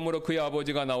아니하니 그러므로 그의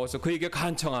아버지가 나와서 그에게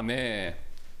간청하매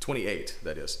 28,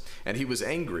 that is. And he was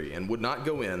angry and would not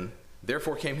go in.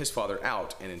 Therefore came his father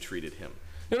out and entreated him.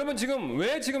 여러분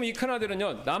왜 지금 이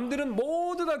큰아들은요 남들은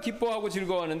모두 다 기뻐하고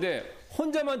즐거워하는데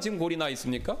혼자만 지금 골이 나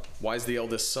있습니까? Why is the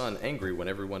eldest son angry when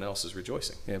everyone else is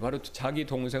rejoicing? 예, 바로 자기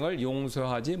동생을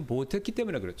용서하지 못했기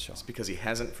때문에 그렇죠. It's because he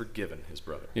hasn't forgiven his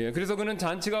brother. 예, 그래서 그는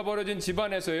잔치가 벌어진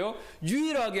집안에서요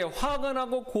유일하게 화가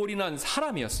나고 골이 난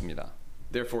사람이었습니다.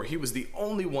 Therefore he was the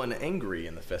only one angry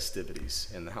in the festivities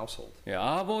in the household. 예,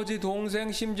 아버지, 동생,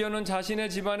 심지어는 자신의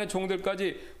집안의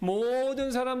종들까지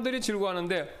모든 사람들이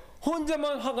즐거워하는데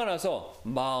혼자만 화가 나서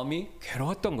마음이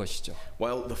괴로웠던 것이죠.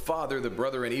 While the father, the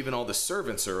brother, and even all the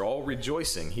servants are all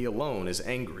rejoicing, he alone is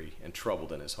angry and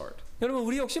troubled in his heart. 여러분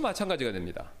우리 역시 마찬가지가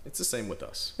됩니다. It's the same with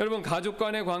us. 여러분 가족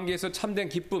간의 관계에서 참된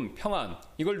기쁨, 평안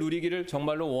이걸 누리기를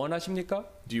정말로 원하십니까?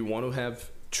 Do you want to have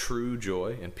true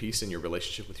joy and peace in your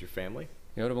relationship with your family?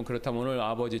 여러분 그렇다면 오늘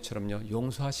아버지처럼요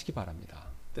용서하시기 바랍니다.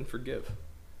 Then forgive.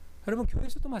 여러분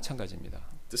교회에서도 마찬가지입니다.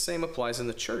 The same applies in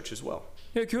the church as well.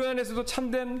 예, 교회 안에서도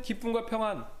참된 기쁨과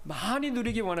평안 많이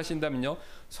누리기 원하신다면요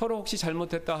서로 혹시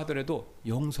잘못했다 하더라도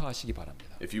용서하시기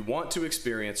바랍니다. If you want to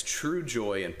experience true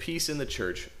joy and peace in the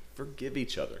church, forgive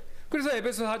each other. 그래서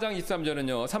에베소 4장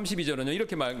 23절은요 32절은요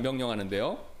이렇게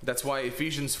명령하는데요. That's why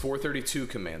Ephesians 4:32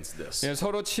 commands this. 예,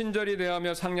 서로 친절히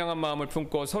대하며 상냥한 마음을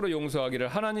품고 서로 용서하기를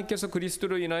하나님께서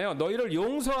그리스도로 인하여 너희를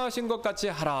용서하신 것 같이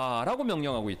하라라고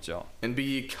명령하고 있죠. And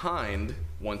be ye kind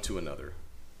one to another,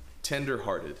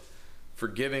 tender-hearted,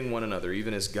 forgiving one another,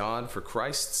 even as God for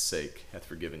Christ's sake hath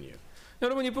forgiven you.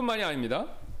 여러분 이뿐만이 아닙니다.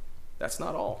 That's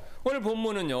not all. 오늘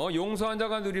본문은요, 용서한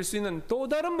자가 누릴 수 있는 또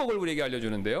다른 복을 우리에게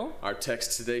알려주는데요. Our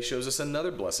text today shows us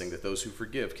another blessing that those who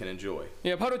forgive can enjoy.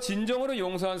 예, 바로 진정으로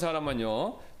용서한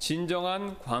사람은요,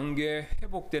 진정한 관계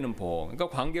회복되는 복, 그러니까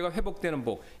관계가 회복되는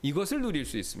복, 이것을 누릴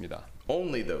수 있습니다.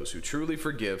 Only those who truly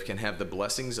forgive can have the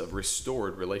blessings of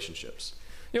restored relationships.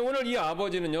 예, 오늘 이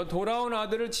아버지는요, 돌아온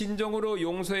아들을 진정으로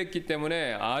용서했기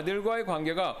때문에 아들과의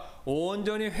관계가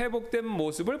온전히 회복된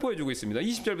모습을 보여주고 있습니다.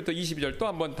 20절부터 22절 또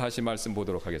한번 다시 말씀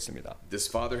보도록 하겠습니다. This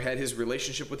father had his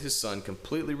relationship with his son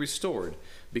completely restored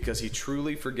because he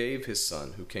truly forgave his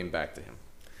son who came back to him.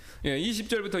 예,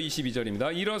 20절부터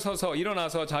 22절입니다.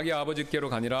 일어나서 자기 아버지께로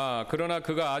가니라. 그러나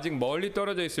그가 아직 멀리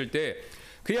떨어져 있을 때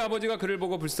그의 아버지가 그를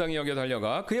보고 불쌍히 여겨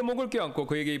달려가 그의 목을 껴안고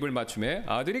그에게 입을 맞추매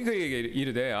아들이 그에게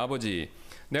이르되 아버지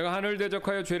내가 하늘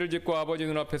대적하여 죄를 짓고 아버지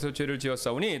눈앞에서 죄를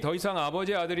지었사오니 더 이상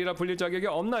아버지의 아들이라 불릴 자격이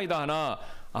없나이다 하나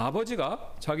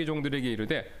아버지가 자기 종들에게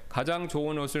이르되 가장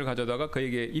좋은 옷을 가져다가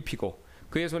그에게 입히고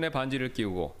그의 손에 반지를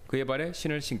끼우고 그의 발에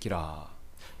신을 신기라.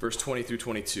 Verse 20 through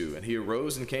 22, and he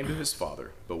arose and came to his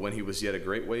father. But when he was yet a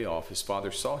great way off, his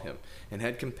father saw him, and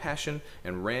had compassion,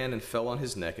 and ran and fell on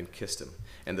his neck and kissed him.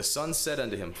 And the son said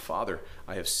unto him, Father,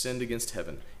 I have sinned against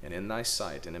heaven, and in thy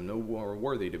sight, and am no more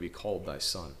worthy to be called thy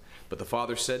son. But the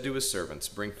father said to his servants,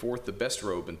 Bring forth the best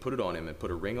robe, and put it on him, and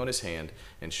put a ring on his hand,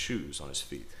 and shoes on his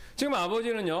feet. 지금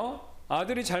아버지는요,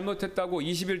 아들이 잘못했다고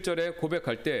 21절에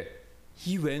고백할 때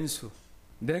이 왼수,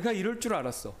 내가 이럴 줄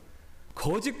알았어.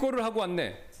 거짓골을 하고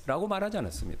왔네. 라고 말하지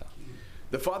않았습니다.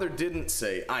 The father didn't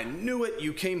say, I knew it,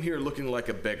 you came here looking like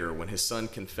a beggar, when his son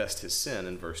confessed his sin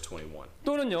in verse 21.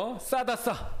 또는요, 싸다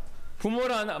싸.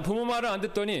 부모 말을 안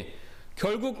듣더니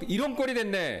결국 이런 꼴이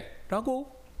됐네.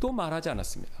 라고 또 말하지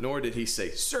않았습니다. Nor did he say,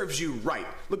 serves you right,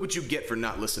 look what you get for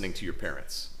not listening to your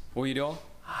parents. 오히려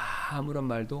아무런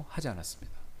말도 하지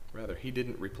않았습니다. Rather, he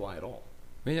didn't reply at all,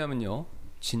 왜냐하면요,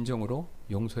 진정으로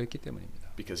용서했기 때문입니다.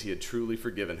 because he had truly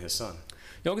forgiven his son.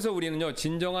 여기서 우리는요,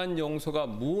 진정한 용서가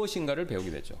무엇인가를 배우게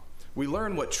되죠. We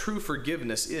learn what true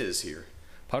forgiveness is here.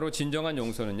 바로 진정한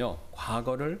용서는요,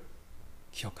 과거를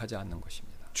기억하지 않는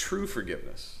것입니다. True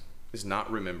forgiveness is not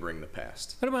remembering the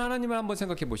past. 여러분, 하나님을 한번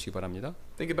생각해 보시기 바랍니다.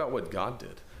 Think about what God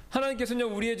did.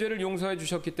 하나님께서는요, 우리의 죄를 용서해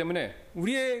주셨기 때문에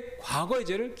우리의 과거의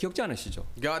죄를 기억지 않으시죠.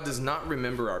 God does not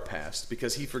remember our past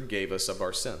because he forgave us of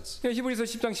our sins. 히브리서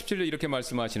 10장 17절 이렇게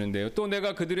말씀하시는데요. 또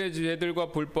내가 그들의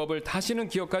죄들과 불법을 다시는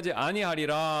기억하지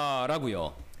아니하리라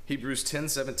라고요. Hebrews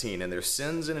 10:17, and their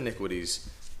sins and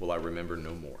iniquities will I remember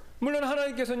no more. 물론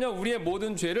하나님께서는요, 우리의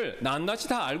모든 죄를 낱낱이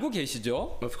다 알고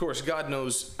계시죠. Of course, God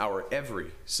knows our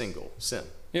every single sin.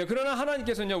 예, 그러나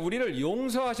하나님께서는요, 우리를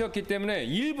용서하셨기 때문에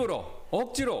일부러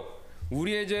억지로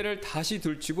우리의 죄를 다시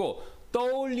들추고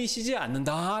떠올리시지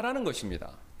않는다라는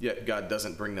것입니다. Yet God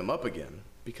doesn't bring them up again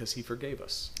because he forgave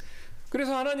us.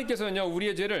 그래서 하나님께서는요,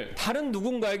 우리의 죄를 다른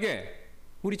누군가에게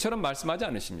우리처럼 말씀하지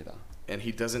않으십니다. And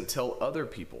he doesn't tell other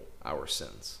people our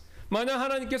sins. 만약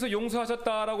하나님께서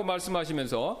용서하셨다라고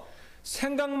말씀하시면서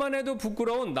생각만 해도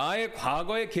부끄러운 나의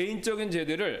과거의 개인적인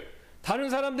죄들을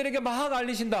다른 사람들에게 막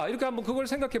알리신다. 이렇게 한번 그걸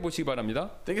생각해 보시기 바랍니다.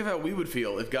 Think of how we would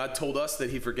feel if God told us that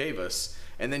he forgave us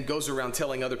and then goes around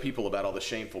telling other people about all the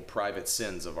shameful private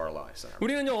sins of our lives.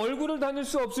 우리는요, 얼굴을 다닐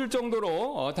수 없을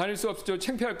정도로 다닐 수 없을 정도로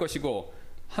창피할 것이고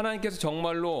하나님께서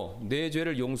정말로 내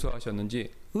죄를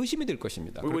용서하셨는지 의심이 들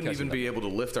것입니다. We wouldn't 그렇게 even 하신다. be able to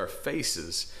lift our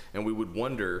faces and we would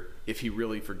wonder if he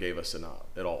really forgave us at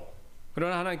all.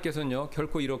 그러나 하나님께서는요,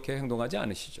 결코 이렇게 행동하지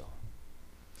않으시죠.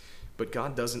 But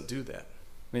God doesn't do that.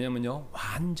 왜냐면요,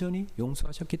 완전히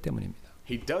용서하셨기 때문입니다.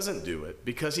 He doesn't do it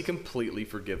because he completely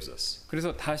forgives us.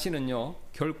 그래서 다시는요,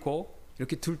 결코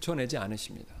이렇게 들춰내지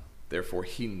않으십니다. Therefore,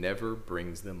 he never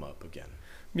brings them up again.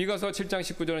 미가서 7장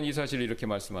 19절은 이 사실을 이렇게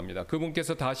말씀합니다.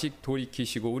 그분께서 다시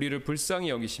돌이키시고 우리를 불쌍히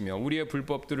여기시며 우리의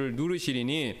불법들을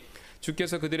누르시리니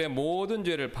주께서 그들의 모든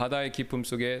죄를 바다의 깊음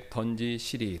속에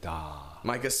던지시리이다.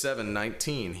 Micah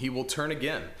 7:19, he will turn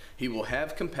again. He will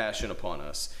have compassion upon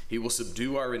us. He will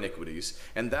subdue our iniquities,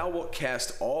 and thou wilt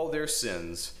cast all their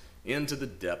sins into the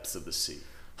depths of the sea.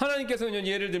 하나님께서는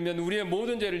예를 들면 우리의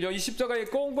모든 죄를요, 이 십자가에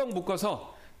꽁꽁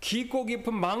묶어서 깊고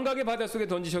깊은 망각의 바다 속에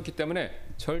던지셨기 때문에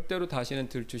절대로 다시는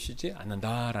들추시지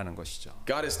않는다라는 것이죠.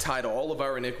 God has tied all of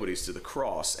our iniquities to the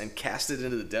cross and cast it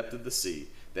into the depth of the sea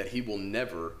that he will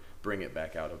never bring it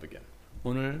back out of again.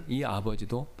 오늘 이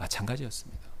아버지도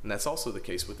마찬가지였습니다. And that's also the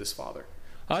case with this father.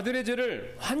 아들의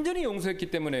죄를 완전히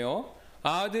용서했기 때문에요,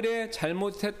 아들의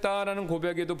잘못했다라는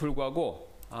고백에도 불구하고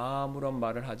아무런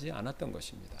말을 하지 않았던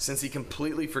것입니다. Since he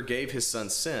completely forgave his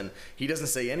son's sin, he doesn't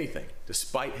say anything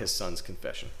despite his son's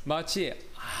confession. 마치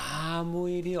아무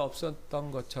일이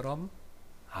없었던 것처럼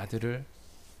아들을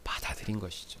받아들인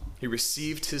것이죠. He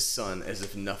received his son as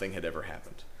if nothing had ever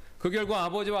happened. 그 결과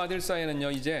아버지와 아들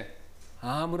사이에는요 이제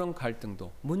아무런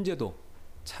갈등도 문제도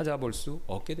찾아볼 수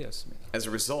없게 되었습니다. As a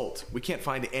result, we can't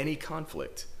find any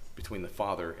conflict between the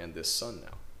father and this son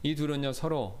now. 이 둘은요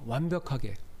서로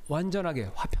완벽하게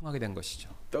완전하게 화평하게 된 것이죠.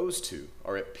 Those two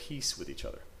are at peace with each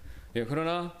other. 예,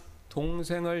 그러나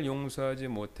동생을 용서하지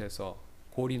못해서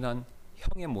골인한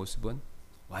형의 모습은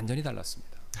완전히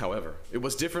달랐습니다. However, it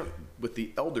was different with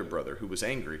the elder brother who was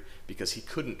angry because he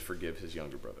couldn't forgive his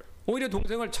younger brother. 오히려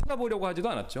동생을 쳐다보려고 하지도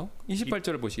않았죠.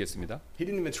 28절을 보시겠습니다. He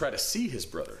didn't even try to see his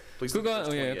brother. Please look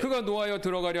at verse 28. 그가 노하여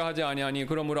들어가려 하지 아니하니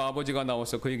그러므로 아버지가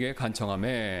나와서 그에게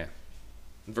간청하매.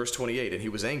 In verse 28, and he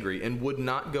was angry and would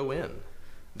not go in.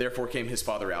 Therefore came his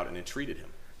father out and entreated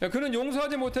him. 그는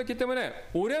용서하지 못했기 때문에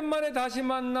오랜만에 다시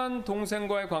만난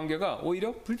동생과의 관계가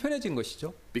오히려 불편해진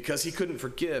것이죠. Because he couldn't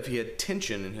forgive, he had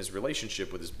tension in his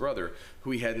relationship with his brother,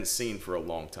 who he hadn't seen for a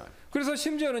long time. 그래서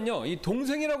심지어는요, 이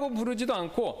동생이라고 부르지도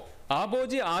않고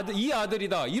아버지 아들 이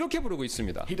아들이다 이렇게 부르고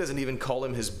있습니다. He doesn't even call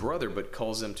him his brother, but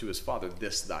calls him to his father,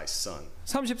 this thy son.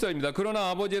 30절입니다. 그러나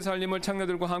아버지의 살림을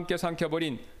창녀들과 함께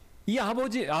삼켜버린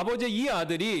아버지의 이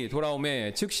아들이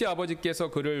돌아오매 즉시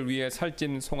아버지께서 그를 위해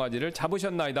살찐 송아지를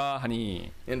잡으셨나이다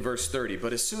하니. In verse 30,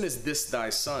 but as soon as this thy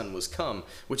son was come,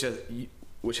 which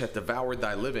hath devoured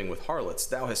thy living with harlots,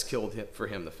 thou hast killed for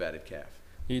him the fatted calf.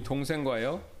 이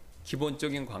동생과의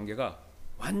기본적인 관계가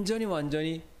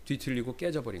완전히 뒤틀리고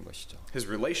깨져버린 것이죠. His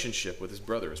relationship with his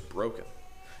brother is broken.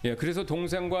 예, 그래서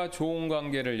동생과 좋은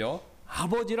관계를요.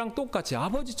 아버지랑 똑같이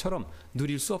아버지처럼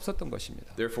누릴 수 없었던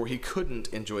것입니다. Therefore he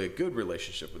couldn't enjoy a good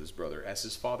relationship with his brother as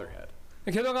his father had.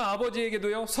 게다가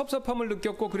아버지에게도요 섭섭함을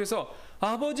느꼈고 그래서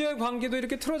아버지의 관계도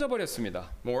이렇게 틀어져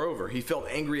버렸습니다. Moreover, he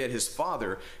felt angry at his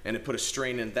father and it put a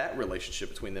strain in that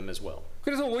relationship between them as well.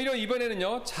 그래서 오히려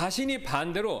이번에는요 자신이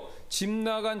반대로 집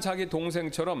나간 자기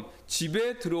동생처럼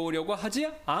집에 들어오려고 하지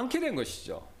않게 된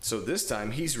것이죠. So this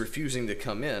time he's refusing to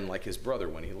come in like his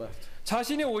brother when he left.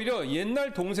 자신이 오히려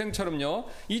옛날 동생처럼요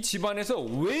이 집안에서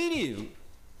외인이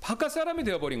바깥 사람이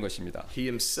되어버린 것입니다. He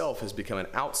himself has become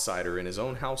an outsider in his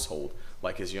own household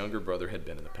like his younger brother had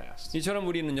been in the past. 이처럼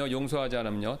우리는요 용서하지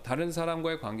않으면요 다른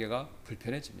사람과의 관계가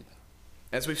불편해집니다.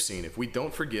 As we've seen, if we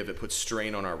don't forgive, it puts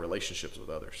strain on our relationships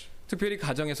with others. 특별히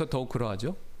가정에서 더욱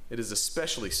그러하죠. It is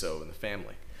especially so in the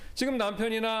family. 지금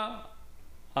남편이나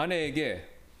아내에게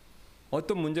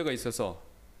어떤 문제가 있어서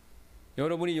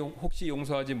여러분이 혹시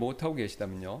용서하지 못하고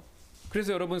계시다면요.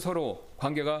 그래서 여러분 서로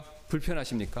관계가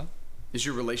불편하십니까? Is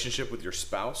your relationship with your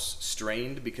spouse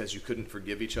strained because you couldn't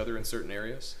forgive each other in certain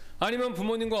areas? 아니면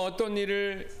부모님의 어떤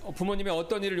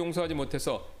일을 용서하지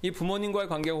못해서 이 부모님과의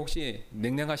관계가 혹시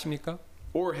냉랭하십니까?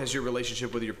 Or has your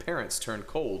relationship with your parents turned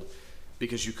cold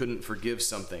because you couldn't forgive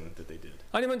something that they did?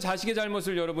 아니면 자식의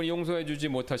잘못을 여러분이 용서해 주지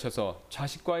못하셔서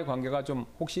자식과의 관계가 좀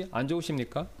혹시 안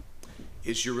좋으십니까?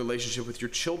 Is your relationship with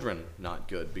your children not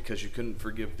good because you couldn't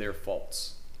forgive their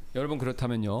faults? 여러분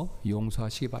그렇다면요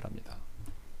용서하시기 바랍니다.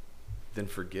 Then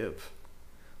forgive.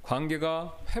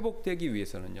 관계가 회복되기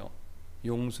위해서는요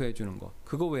용서해 주는 것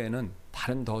그거 외에는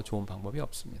다른 더 좋은 방법이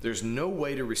없습니다. There's no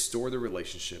way to restore the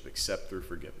relationship except through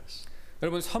forgiveness.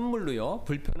 여러분 선물로요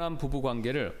불편한 부부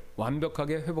관계를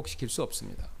완벽하게 회복시킬 수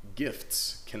없습니다.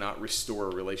 Gifts cannot restore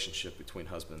a relationship between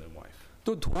husband and wife.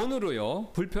 또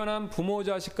돈으로요 불편한 부모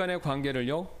자식 간의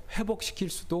관계를요 회복시킬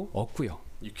수도 없고요.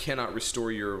 You cannot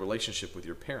restore your relationship with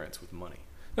your parents with money.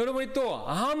 여러분이 또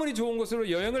아무리 좋은 곳으로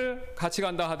여행을 같이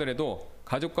간다 하더라도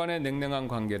가족 간의 냉랭한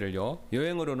관계를요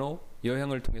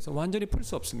여행을 통해서 완전히 풀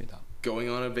수 없습니다.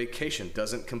 Going on a vacation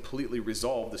doesn't completely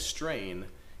resolve the strain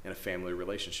in a family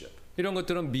relationship. 이런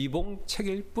것들은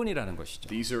미봉책일 뿐이라는 것이죠.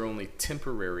 These are only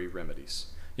temporary remedies.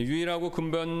 유일하고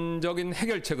근본적인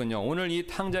해결책은요 오늘 이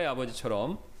탕자의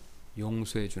아버지처럼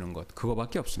용서해 주는 것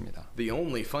그거밖에 없습니다. The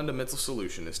only fundamental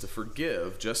solution is to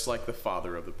forgive just like the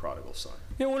father of the prodigal son.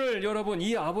 오늘 여러분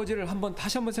이 아버지를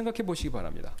다시 한번 생각해 보시기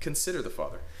바랍니다. Consider the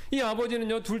father. 이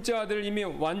아버지는요 둘째 아들을 이미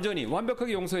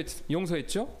완벽하게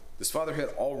용서했죠. This father had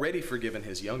already forgiven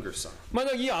his younger son.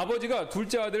 만약 이 아버지가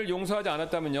둘째 아들을 용서하지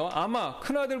않았다면요 아마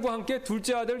큰 아들과 함께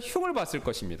둘째 아들 흉을 봤을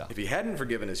것입니다. If he hadn't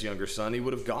forgiven his younger son, he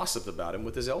would have gossiped about him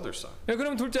with his elder son.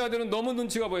 그럼 둘째 아들은 너무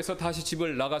눈치가 보여서 다시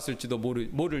집을 나갔을지도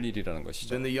모를 일이라는 것이죠.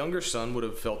 Then the younger son would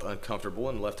have felt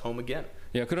uncomfortable and left home again.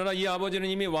 그러나 이 아버지는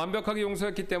이미 완벽하게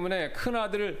용서했기 때문에 큰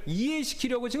아들을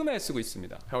이해시키려고 지금 애쓰고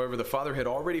있습니다. However, the father had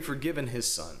already forgiven his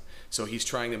son, so he's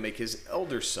trying to make his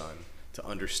elder son to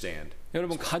understand.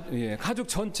 여러분 가족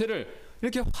전체를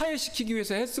이렇게 화해시키기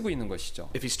위해서 애쓰고 있는 것이죠.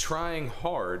 If he is trying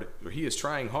hard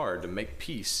to make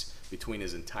peace between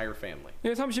his entire family.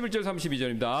 예, 31절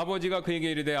 32절입니다. 아버지가 그에게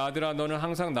이르되 아들아 너는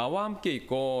항상 나와 함께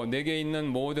있고 내게 있는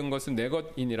모든 것은 내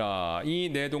것이니라. 이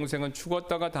내 동생은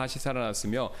죽었다가 다시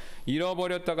살아났으며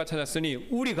잃어버렸다가 찾았으니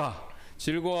우리가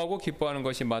즐거워하고 기뻐하는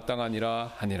것이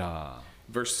마땅하니라 하니라.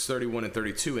 Verse 31 and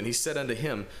 32, and he said unto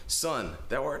him, Son,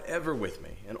 thou art ever with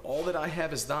me, and all that I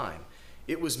have is thine.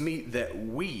 It was meet that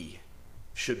we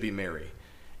should be merry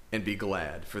and be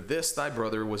glad, for this thy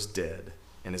brother was dead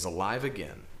and is alive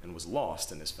again, and was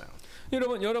lost and is found.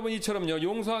 여러분 이처럼요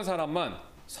용서한 사람만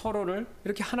서로를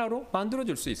이렇게 하나로 만들어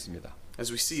줄 수 있습니다. As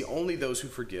we see, only those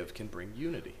who forgive can bring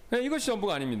unity. 예, 이것이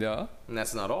전부가 아닙니다. And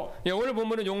that's not all. 예, 오늘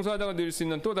본문은 용서하다가 누릴 수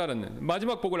있는 또 다른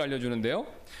마지막 복을 알려주는데요.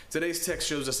 Today's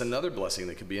text shows us another blessing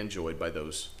that can be enjoyed by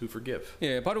those who forgive.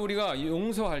 예, 바로 우리가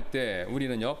용서할 때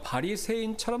우리는요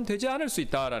바리새인처럼 되지 않을 수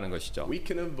있다라는 것이죠. We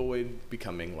can avoid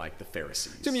becoming like the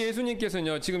Pharisees. 지금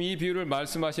예수님께서는요 지금 이 비유를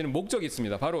말씀하시는 목적이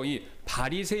있습니다. 바로 이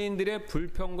바리새인들의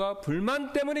불평과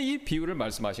불만 때문에 이 비유를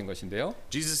말씀하신 것인데요.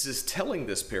 Jesus is telling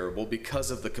this parable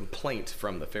because of the complaint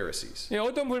from the Pharisees. 예,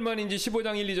 어떤 불만인지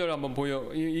 15장 1, 2절 한번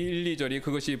 1, 2절이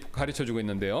그것이 가르쳐주고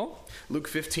있는데요. Luke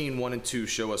 15, 1 and 2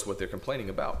 show us what they're complaining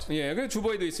about. 예, 그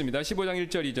주보에도 있습니다. 15장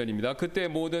 1절 2절입니다. 그때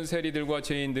모든 세리들과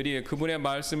죄인들이 그분의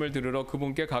말씀을 들으러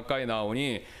그분께 가까이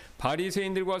나오니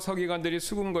바리새인들과 서기관들이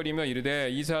수군거리며 이르되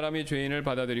이 사람이 죄인을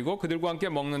받아들이고 그들과 함께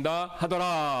먹는다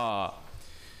하더라.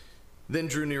 Then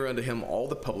drew near unto him all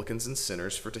the publicans and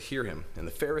sinners for to hear him. And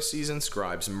the Pharisees and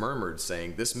scribes murmured,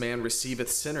 saying, This man receiveth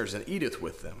sinners and eateth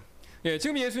with them. 예,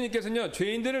 지금 예수님께서는요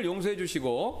죄인들을 용서해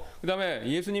주시고 그다음에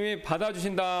예수님이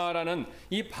받아주신다라는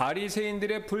이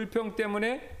바리새인들의 불평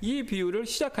때문에 이 비유를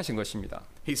시작하신 것입니다.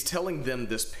 He's telling them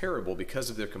this parable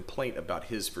because of their complaint about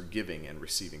his forgiving and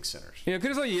receiving sinners. 예,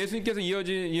 그래서 예수님께서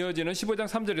이어지는 15장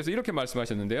 3절에서 이렇게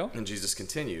말씀하셨는데요. And Jesus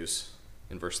continues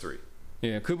in verse 3.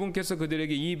 예, 그분께서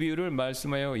그들에게 이 비유를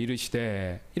말씀하여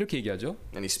이르시되 이렇게 얘기하죠.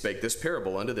 And he spake this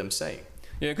parable unto them, saying.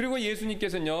 예, 그리고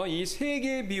예수님께서는요 이 세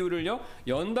개의 비유를요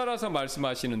연달아서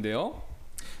말씀하시는데요.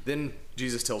 Then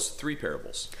Jesus tells three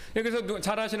parables. 예, 그래서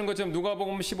잘 아시는 것처럼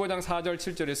누가복음 15장 4절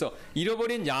 7절에서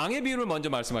잃어버린 양의 비유를 먼저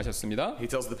말씀하셨습니다. He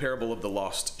tells the parable of the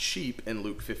lost sheep in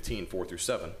Luke 15, 4 through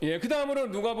 7. 예, 그 다음으로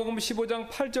누가복음 15장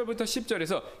 8절부터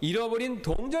 10절에서 잃어버린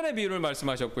동전의 비유를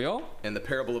말씀하셨고요. And the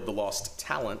parable of the lost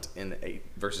talent in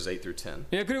verses 8 through 10.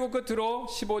 예, 그리고 끝으로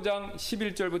 15장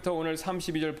 11절부터 오늘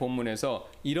 32절 본문에서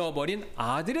잃어버린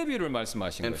아들의 비유를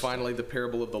말씀하신 And 것이죠. finally, the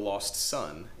parable of the lost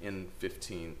son in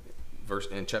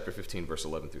chapter 15, verse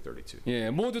 11 through 32. 예,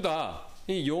 모두 다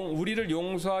우리를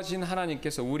용서하신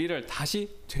하나님께서 우리를 다시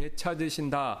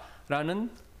되찾으신다라는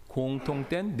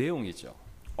공통된 내용이죠.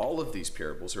 All of these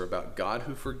parables are about God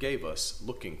who forgave us,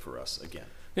 looking for us again.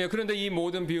 예, 그런데 이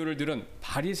모든 비유를 들은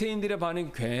바리새인들의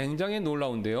반응이 굉장히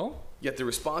놀라운데요. Yet the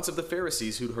response of the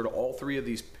Pharisees who heard all three of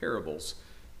these parables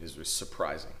is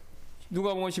surprising.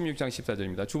 누가복음 16장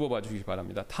 14절입니다. 주보 봐주시기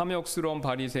바랍니다. 탐욕스러운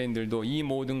바리새인들도 이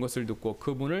모든 것을 듣고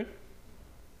그분을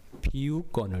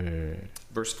비웃거늘.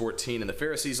 Verse 14, and the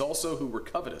Pharisees also who were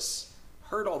covetous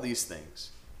heard all these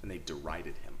things, and they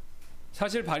derided him.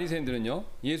 사실 바리새인들은요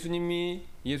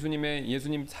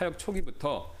예수님 사역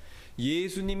초기부터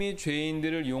예수님이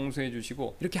죄인들을 용서해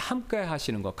주시고 이렇게 함께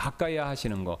하시는 거, 가까이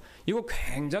하시는 거 이거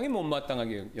굉장히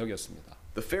못마땅하게 여겼습니다.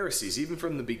 The Pharisees, even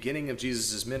from the beginning of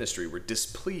Jesus' ministry, were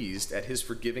displeased at his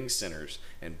forgiving sinners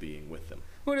and being with them.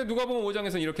 그런데 누가복음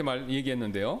 5장에서 이렇게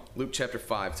얘기했는데요. Luke chapter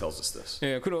 5 tells us this.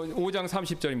 예, 5장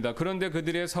 30절입니다. 그런데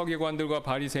그들의 서기관들과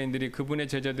바리새인들이 그분의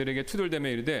제자들에게 투덜대며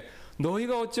이르되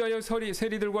너희가 어찌하여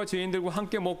세리들과 죄인들과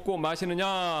함께 먹고 마시느냐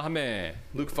하매.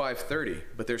 Luke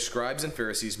 5:30, but their scribes and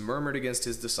Pharisees murmured against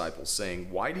his disciples,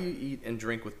 saying, Why do you eat and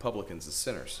drink with publicans and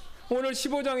sinners? 오늘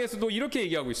 15장에서도 이렇게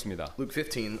얘기하고 있습니다. Luke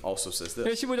 15 also says 네,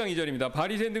 this. 15장 2절입니다.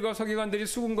 바리새인들과 서기관들이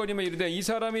수군거리며 이르되 이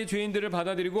사람이 죄인들을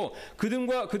받아들이고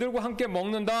그들과 함께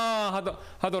먹는다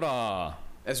하더라.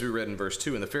 As we read in verse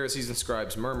 2, and the Pharisees and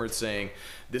scribes murmured, saying,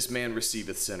 This man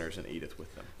receiveth sinners and eateth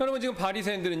with them. 여러분 지금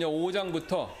바리새인들은요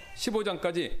 5장부터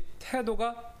 15장까지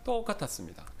태도가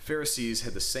똑같았습니다. Pharisees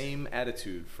had the same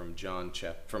attitude from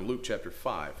Luke chapter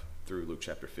 5 through Luke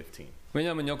chapter 15.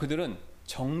 왜냐하면요 그들은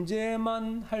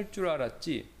정죄만 할 줄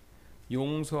알았지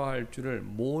용서할 줄을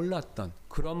몰랐던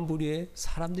그런 부류의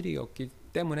사람들이었기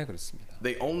때문에 그렇습니다.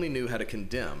 They only knew how to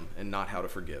condemn and not how to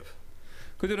forgive.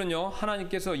 그들은요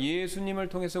하나님께서 예수님을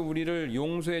통해서 우리를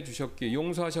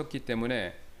용서하셨기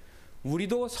때문에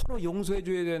우리도 서로 용서해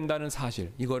줘야 된다는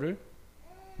사실 이거를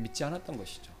믿지 않았던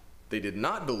것이죠. They did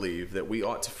not believe that we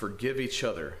ought to forgive each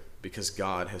other because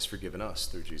God has forgiven us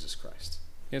through Jesus Christ.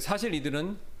 사실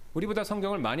이들은 우리보다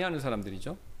성경을 많이 아는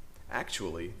사람들이죠.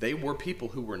 Actually, they were people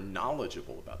who were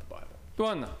knowledgeable about the Bible.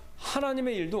 또한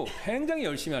하나님의 일도 굉장히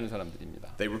열심히 하는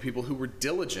사람들입니다. They were people who were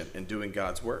diligent in doing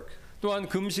God's work. 또한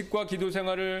금식과 기도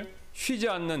생활을 쉬지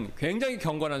않는 굉장히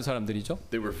경건한 사람들이죠.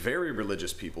 They were very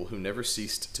religious people who never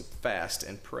ceased to fast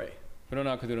and pray.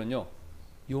 그러나 그들은요,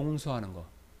 용서하는 거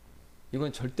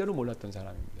이건 절대로 몰랐던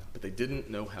사람입니다. But they didn't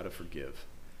know how to forgive.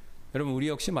 여러분, 우리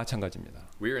역시 마찬가지입니다.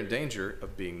 We are in danger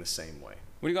of being the same way.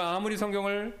 우리가 아무리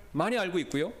성경을 많이 알고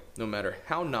있고요, No matter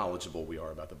how knowledgeable we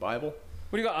are about the Bible,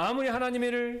 우리가 아무리 하나님의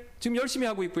일을 지금 열심히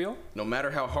하고 있고요, no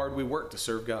matter how hard we work to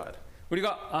serve God,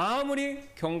 우리가 아무리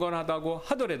경건하다고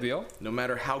하더라도요, no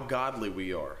matter how godly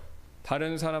we are,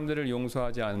 다른 사람들을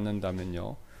용서하지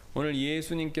않는다면요, 오늘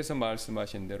예수님께서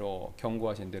말씀하신 대로,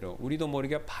 경고하신 대로 우리도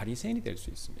모르게 바리새인이 될 수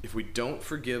있습니다. if we don't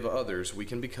forgive others, we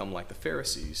can become like the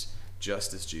Pharisees,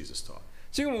 just as Jesus taught.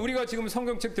 지금 우리가 지금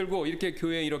성경책 들고 이렇게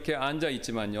교회에 이렇게 앉아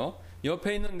있지만요,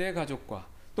 옆에 있는 내 가족과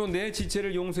또 내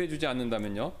지체를 용서해 주지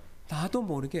않는다면요, 나도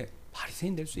모르게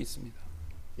바리새인 될 수 있습니다.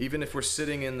 Even if we're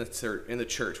sitting in the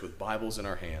church with Bibles in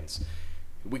our hands,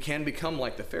 we can become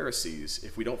like the Pharisees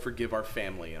if we don't forgive our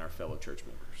family and our fellow church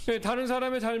members. 다른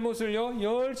사람의 잘못을요,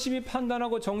 열심히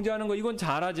판단하고 정죄하는 거 이건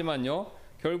잘하지만요,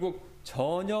 결국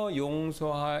전혀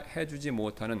용서해 주지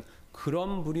못하는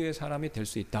그런 부류의 사람이 될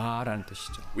수 있다라는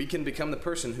뜻이죠. We can become the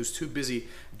person who's too busy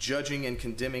judging and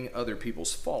condemning other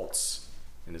people's faults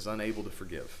and is unable to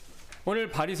forgive. 오늘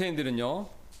바리새인들은요,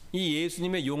 이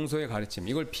예수님의 용서의 가르침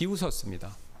이걸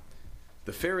비웃었습니다.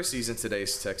 The Pharisees in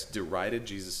today's text derided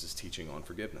Jesus' teaching on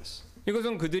forgiveness.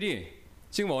 이것은 그들이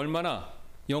지금 얼마나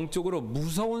영적으로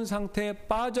무서운 상태에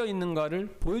빠져 있는가를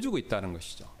보여주고 있다는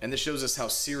것이죠. And this shows us how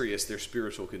serious their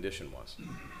spiritual condition was.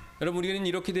 여러분, 우리는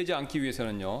이렇게 되지 않기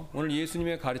위해서는요, 오늘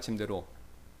예수님의 가르침대로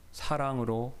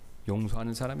사랑으로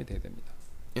용서하는 사람이 돼야 됩니다.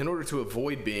 In order to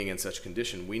avoid being in such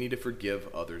condition, we need to forgive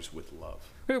others with love.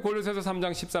 그래서 골로새서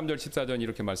 3장 13절 14절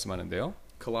이렇게 말씀하는데요.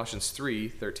 Colossians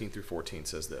 3:13 through 14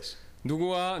 says this.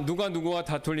 누가 누구와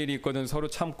다툴 일이 있거든 서로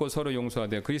참고 서로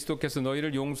용서하되 그리스도께서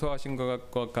너희를 용서하신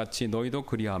것 같이 너희도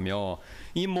그리하며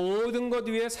이 모든 것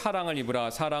위에 사랑을 입으라.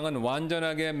 사랑은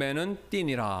완전하게 매는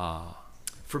띠니라.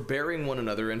 Forbearing one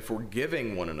another and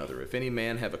forgiving one another, if any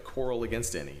man have a quarrel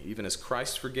against any, even as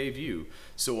Christ forgave you,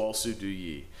 so also do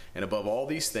ye. And above all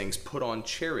these things, put on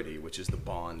charity, which is the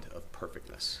bond of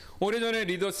perfectness. 오래전에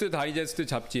리더스 다이제스트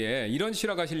잡지에 이런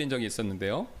실화가 실린 적이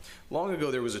있었는데요. Long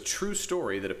ago, there was a true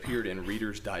story that appeared in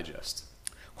Reader's Digest.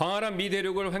 광활한 미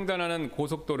대륙을 횡단하는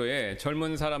고속도로에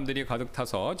젊은 사람들이 가득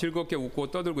타서 즐겁게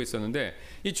웃고 떠들고 있었는데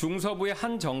이 중서부의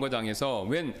한 정거장에서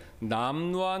웬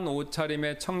남루한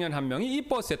옷차림의 청년 한 명이 이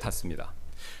버스에 탔습니다.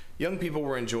 Young people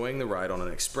were enjoying the ride on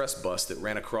an express bus that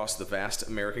ran across the vast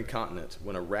American continent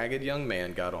when a ragged young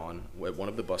man got on at one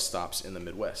of the bus stops in the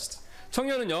Midwest.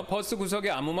 청년은요, 버스 구석에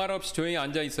아무 말 없이 조용히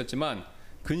앉아 있었지만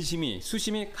근심이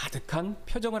수심이 가득한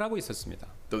표정을 하고 있었습니다.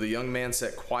 Though the young man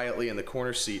sat quietly in the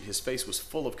corner seat, his face was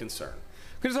full of concern.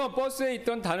 그래서 버스에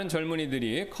있던 다른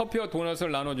젊은이들이 커피와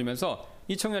도넛을 나눠주면서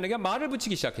이 청년에게 말을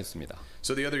붙이기 시작했습니다.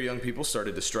 So the other young people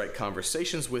started to strike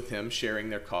conversations with him,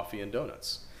 sharing their coffee and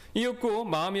donuts. 이윽고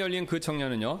마음이 열린 그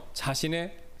청년은요,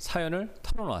 자신의 사연을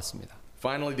털어놓았습니다.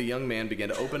 Finally, the young man began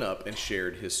to open up and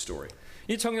shared his story.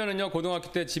 이 청년은요,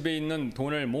 고등학교 때 집에 있는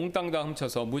돈을 몽땅 다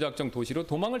훔쳐서 무작정 도시로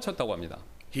도망을 쳤다고 합니다.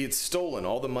 He had stolen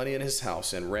all the money in his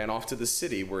house and ran off to the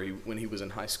city when he was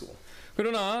in high school.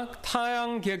 그러나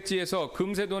타양 객지에서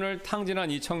금세 돈을 탕진한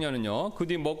이 청년은요, 그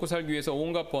뒤 먹고 살기 위해서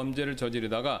온갖 범죄를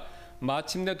저지르다가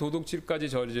마침내 도둑질까지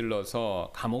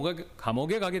저질러서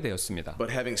감옥에 가게 되었습니다.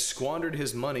 But having squandered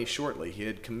his money shortly, he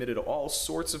had committed all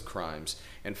sorts of crimes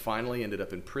and finally ended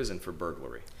up in prison for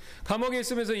burglary. 감옥에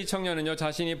있으면서 이 청년은요,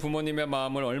 자신이 부모님의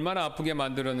마음을 얼마나 아프게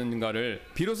만들었는가를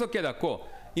비로소 깨닫고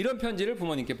이런 편지를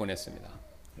부모님께 보냈습니다.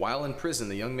 While in prison,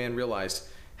 the young man realized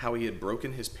how he had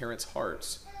broken his parents'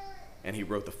 hearts, and he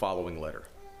wrote the following letter.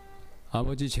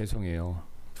 아버지 죄송해요.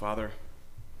 Father,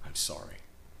 I'm sorry.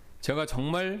 제가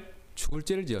정말 죽을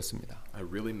죄를 지었습니다. I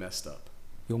really messed up.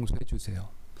 용서해 주세요.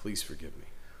 Please forgive me.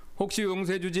 혹시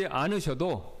용서해 주지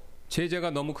않으셔도 제 죄가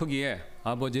너무 크기에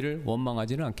아버지를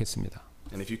원망하지는 않겠습니다.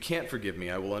 And if you can't forgive me,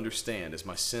 I will understand, as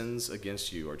my sins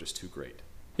against you are just too great.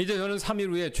 이제 저는 3일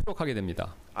후에 추록하게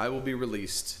됩니다. I will be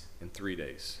released in 3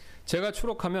 days. 제가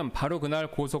추록하면 바로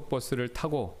그날 고속버스를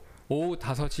타고 오후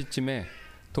 5시쯤에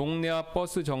동네 앞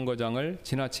버스 정거장을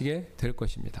지나치게 될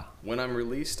것입니다. When I'm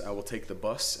released, I will take the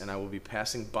bus and I will be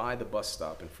passing by the bus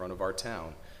stop in front of our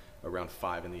town around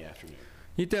 5 in the afternoon.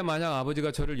 이때 만약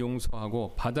아버지가 저를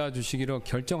용서하고 받아주시기로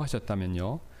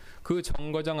결정하셨다면요, 그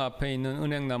정거장 앞에 있는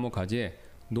은행나무 가지에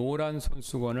노란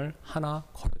손수건을 하나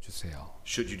걸어주세요.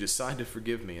 Should you decide to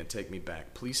forgive me and take me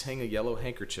back, please hang a yellow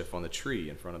handkerchief on the tree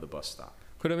in front of the bus stop.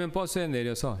 그러면 버스에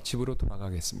내려서 집으로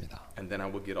돌아가겠습니다. and then I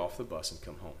will get off the bus and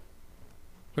come home.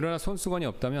 그러나 손수건이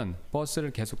없다면 버스를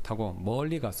계속 타고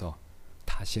멀리 가서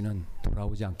다시는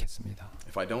돌아오지 않겠습니다.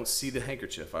 If I don't see the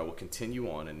handkerchief, I will continue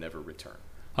on and never return.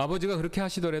 아버지가 그렇게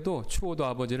하시더라도 추호도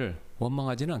아버지를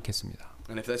원망하지는 않겠습니다.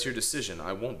 And if that's your decision,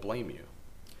 I won't blame you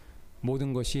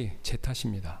모든 것이 제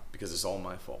탓입니다. because it's all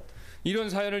my fault.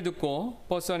 이런 사연을 듣고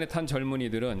버스 안에 탄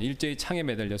젊은이들은 일제히 창에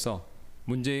매달려서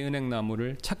문제의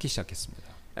은행나무를 찾기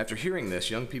시작했습니다. After hearing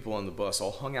this, young people on the bus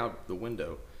all hung out the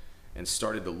window and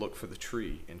started to look for the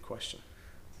tree in question.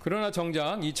 그러나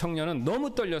정작 이 청년은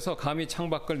너무 떨려서 감히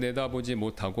창밖을 내다보지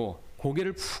못하고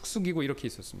고개를 푹 숙이고 이렇게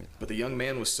있었습니다. But the young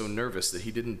man was so nervous that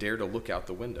he didn't dare to look out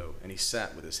the window, and he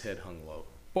sat with his head hung low.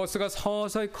 버스가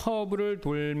서서히 커브를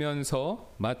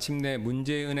돌면서 마침내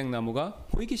문제의 은행나무가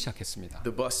보이기 시작했습니다.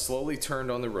 The bus slowly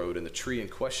turned on the road, and the tree in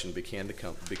question began to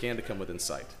come within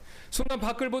sight. 순간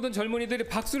밖을 보던 젊은이들이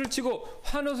박수를 치고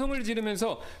환호성을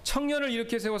지르면서 청년을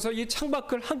일으켜 세워서 이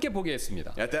창밖을 함께 보게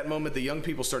했습니다. At that moment, the young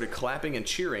people started clapping and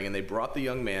cheering, and they brought the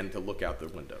young man to look out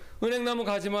the window. 은행나무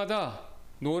가지마다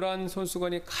노란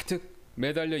손수건이 가득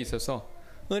매달려 있어서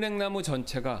은행나무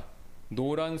전체가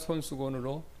노란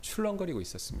손수건으로 출렁거리고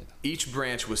있었습니다. Each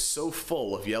branch was so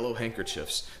full of yellow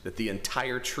handkerchiefs that the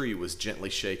entire tree was gently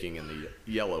shaking in the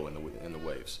yellow in the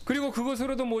waves. 그리고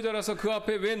그것으로도 모자라서 그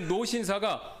앞에 웬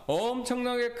노신사가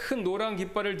엄청나게 큰 노란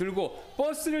깃발을 들고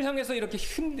버스를 향해서 이렇게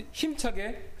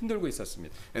힘차게 흔들고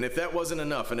있었습니다. And if that wasn't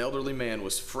enough, an elderly man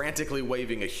was frantically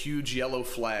waving a huge yellow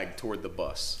flag toward the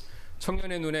bus.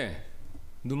 청년의 눈에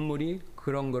눈물이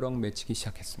그렁그렁 맺히기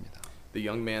시작했습니다. The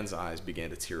young man's eyes began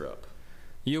to tear up.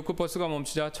 이윽고 버스가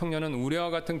멈추자 청년은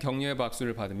우레와 같은 격려의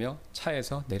박수를 받으며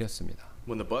차에서 내렸습니다.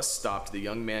 When the bus stopped, the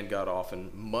young man got off in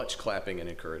much clapping and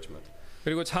encouragement.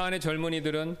 그리고 차 안의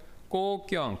젊은이들은 꼭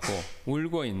껴안고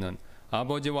울고 있는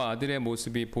아버지와 아들의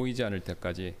모습이 보이지 않을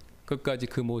때까지 끝까지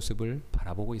그 모습을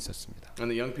바라보고 있었습니다.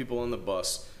 And the young people on the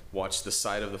bus watched the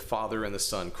sight of the father and the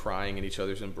son crying in each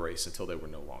other's embrace until they were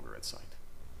no longer in sight.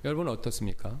 여러분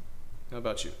어떻습니까? How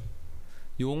about you?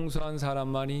 용서한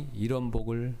사람만이 이런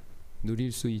복을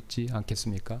누릴 수 있지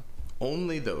않겠습니까?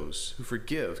 Only those who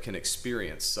forgive can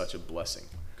experience such a blessing,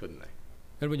 couldn't they?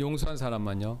 여러분 용서한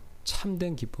사람만요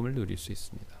참된 기쁨을 누릴 수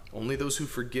있습니다. Only those who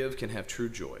forgive can have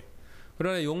true joy.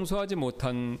 그러나 용서하지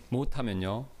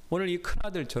못하면요 오늘 이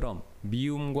큰아들처럼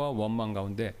미움과 원망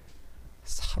가운데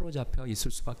사로잡혀 있을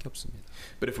수밖에 없습니다.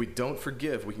 But if we don't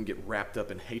forgive, we can get wrapped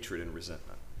up in hatred and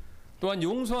resentment. 또한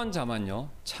용서한 자만요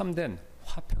참된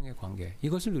화평의 관계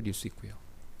이것을 누릴 수 있고요.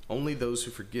 Only those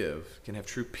who forgive can have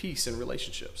true peace in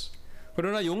relationships.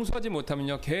 그러나 용서하지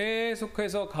못하면요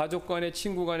계속해서 가족 간의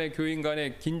친구 간의 교인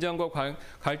간의 긴장과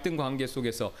갈등 관계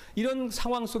속에서 이런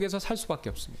상황 속에서 살 수밖에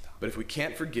없습니다. But if we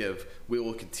can't forgive, we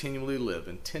will continually live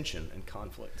in tension and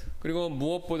conflict. 그리고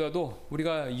무엇보다도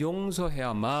우리가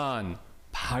용서해야만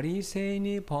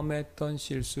바리새인이 범했던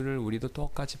실수를 우리도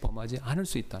똑같이 범하지 않을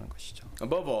수 있다는 것이죠.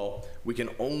 Above all, we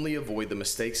can only avoid the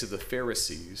mistakes of the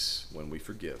Pharisees when we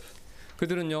forgive.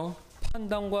 그들은요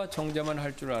판단과 정죄만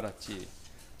할 줄 알았지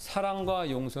사랑과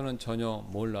용서는 전혀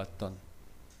몰랐던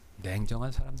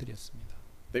냉정한 사람들이었습니다.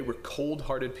 They were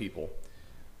cold-hearted people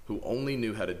who only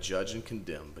knew how to judge and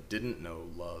condemn but didn't know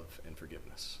love and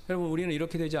forgiveness. 여러분 우리는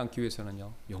이렇게 되지 않기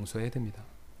위해서는요 용서해야 됩니다.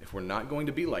 If we're not going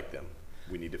to be like them,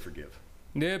 we need to forgive.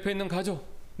 내 옆에 있는 가족,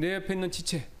 내 옆에 있는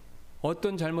지체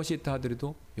어떤 잘못이 있다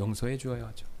하더라도 용서해 주어야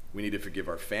하죠. We need to forgive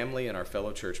our family and our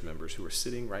fellow church members who are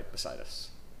sitting right beside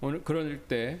us. 오늘 그럴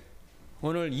때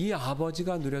오늘 이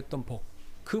아버지가 누렸던 복,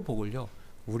 그 복을요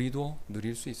우리도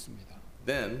누릴 수 있습니다.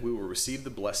 Then we will receive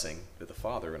the blessing that the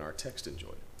Father in our text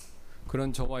enjoyed.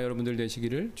 그런 저와 여러분들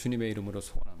되시기를 주님의 이름으로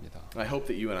소원합니다. I hope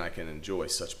that you and I can enjoy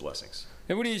such blessings.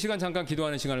 우리 이 시간 잠깐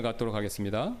기도하는 시간을 갖도록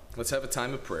하겠습니다. Let's have a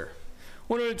time of prayer.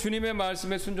 오늘 주님의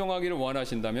말씀에 순종하기를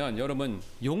원하신다면 여러분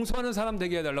용서하는 사람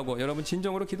되게 해달라고 여러분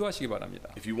진정으로 기도하시기 바랍니다.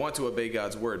 If you want to obey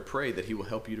God's word, pray that He will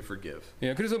help you to forgive.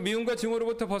 예, 그래서 미움과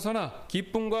증오로부터 벗어나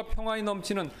기쁨과 평안이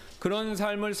넘치는 그런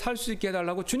삶을 살 수 있게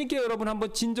해달라고 주님께 여러분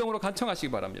한번 진정으로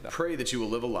간청하시기 바랍니다. Pray that you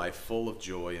will live a life full of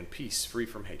joy and peace, free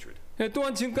from hatred. 예,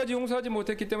 또한 지금까지 용서하지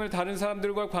못했기 때문에 다른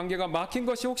사람들과 관계가 막힌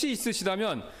것이 혹시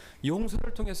있으시다면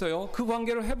용서를 통해서요 그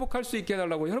관계를 회복할 수 있게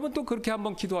해달라고 여러분 또 그렇게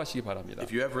한번 기도하시기 바랍니다.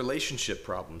 If you have relationship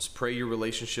problems, pray your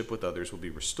relationship with others will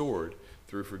be restored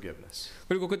through forgiveness.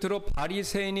 그리고 끝으로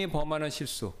바리새인이 범하는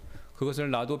실수 그것을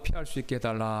나도 피할 수 있게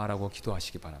해달라고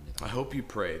기도하시기 바랍니다. I hope you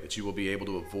pray that you will be able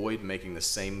to avoid making the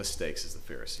same mistakes as the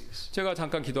Pharisees. 제가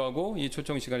잠깐 기도하고 이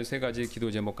초청 시간에 세 가지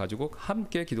기도 제목 가지고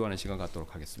함께 기도하는 시간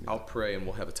갖도록 하겠습니다. I'll pray and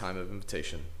we'll have a time of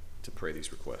invitation. to pray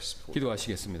these requests. before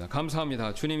기도하시겠습니다.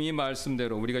 감사합니다. 주님 이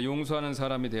말씀대로 우리가 용서하는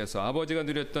사람이 되어서 아버지가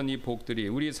누렸던 이 복들이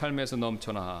우리 삶에서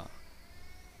넘쳐나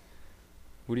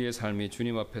우리의 삶이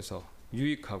주님 앞에서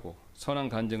유익하고 선한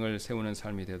간증을 세우는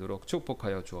삶이 되도록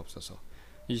축복하여 주옵소서.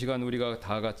 이 시간 우리가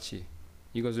다 같이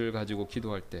이것을 가지고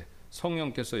기도할 때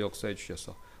성령께서 역사해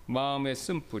주셔서 마음의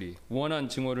쓴뿌리, 원한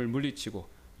증오를 물리치고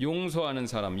용서하는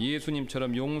사람,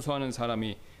 예수님처럼 용서하는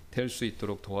사람이 될 수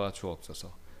있도록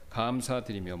도와주옵소서.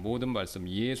 감사드리며 모든 말씀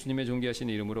예수님의 존귀하신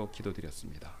이름으로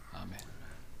기도드렸습니다. 아멘.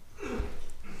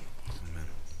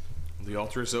 The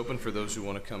altar is open for those who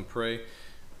want to come pray.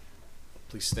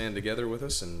 Please stand together with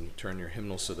us and turn your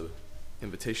hymnals to the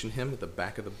invitation hymn at the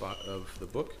back of the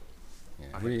book. I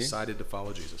have 우리 decided to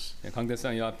follow Jesus.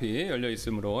 강대상 이 앞이 열려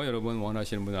있으므로 여러분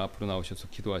원하시는 분들 앞으로 나오셔서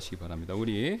기도하시기 바랍니다.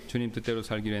 우리 주님 뜻대로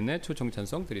살기로 했네 초청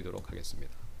찬송 드리도록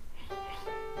하겠습니다.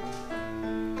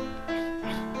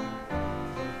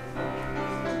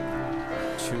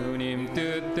 주님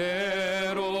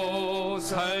뜻대로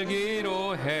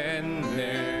살기로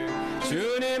했네.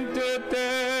 주님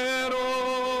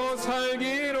뜻대로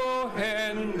살기로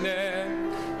했네.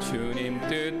 주님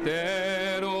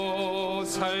뜻대로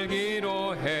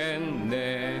살기로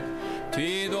했네.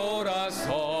 뒤돌아서지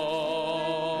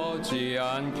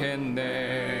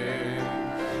않겠네.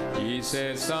 이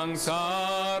세상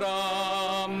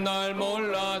사람 날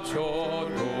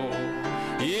몰라줘도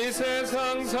이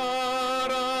세상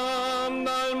사람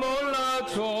날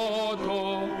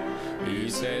몰라줘도 이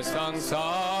세상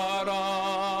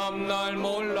사람 날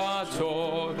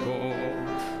몰라줘도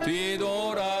뒤돌아서지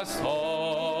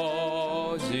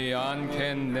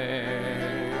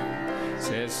않겠네.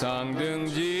 세상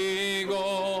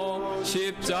등지고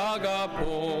십자가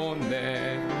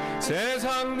보내.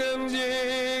 세상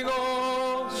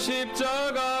등지고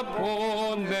십자가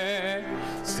보내.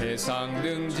 세상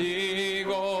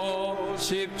등지고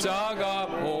십자가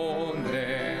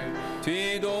보내.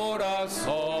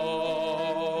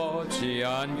 뒤돌아서지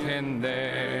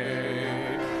않겠네.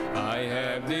 I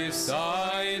have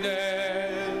decided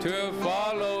to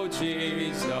follow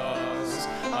Jesus.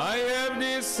 I have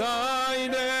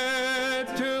decided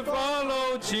to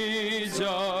follow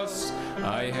Jesus.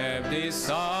 I have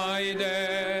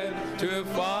decided to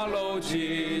follow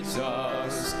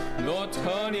Jesus. No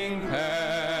turning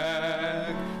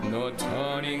back, no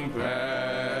turning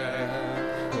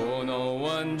back. Though no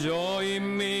one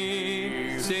join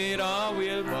me, still I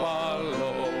will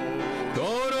follow.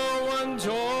 Though no one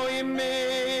join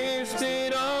me,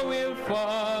 still I will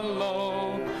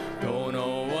follow. Though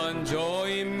no one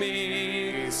join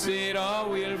me, still I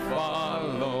will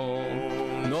follow.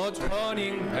 No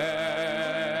turning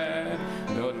back,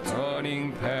 no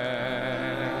turning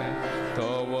back.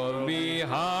 The world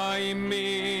behind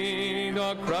me,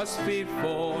 the cross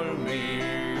before me.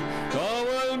 The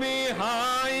world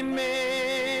behind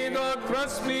me, the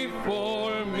cross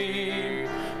before me.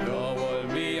 The world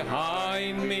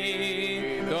behind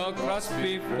me, the cross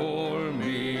before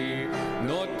me.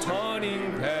 No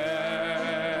turning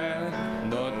back,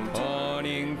 no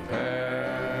turning back.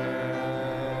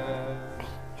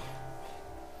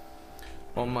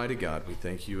 Almighty God, we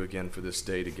thank you again for this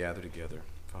day to gather together.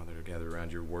 Father, to gather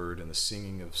around your word and the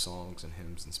singing of songs and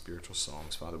hymns and spiritual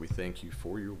songs. Father, we thank you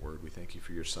for your word. We thank you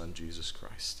for your Son, Jesus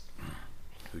Christ,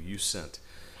 who you sent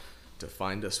to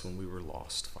find us when we were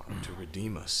lost, Father, to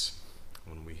redeem us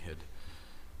when we had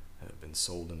been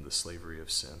sold into the slavery of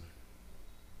sin.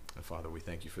 And Father, we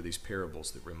thank you for these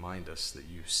parables that remind us that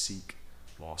you seek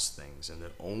lost things and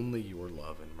that only your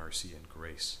love and mercy and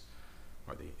grace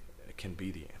can be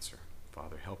the answer.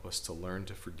 Father, help us to learn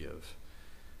to forgive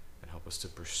and help us to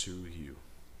pursue you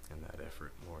in that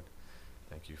effort, Lord.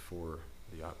 Thank you for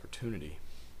the opportunity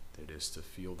that it is to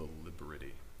feel the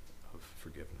liberty of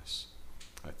forgiveness.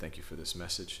 I thank you for this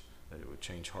message, that it would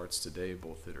change hearts today,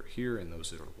 both that are here and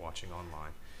those that are watching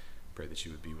online. Pray that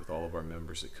you would be with all of our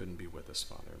members that couldn't be with us,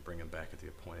 Father, and bring them back at the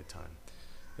appointed time.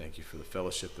 Thank you for the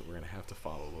fellowship that we're going to have to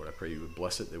follow, Lord. I pray you would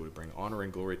bless it, that it would bring honor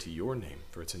and glory to your name,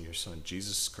 for it's in your Son,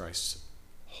 Jesus Christ's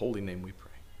holy name we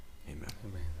pray. Amen.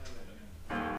 아멘.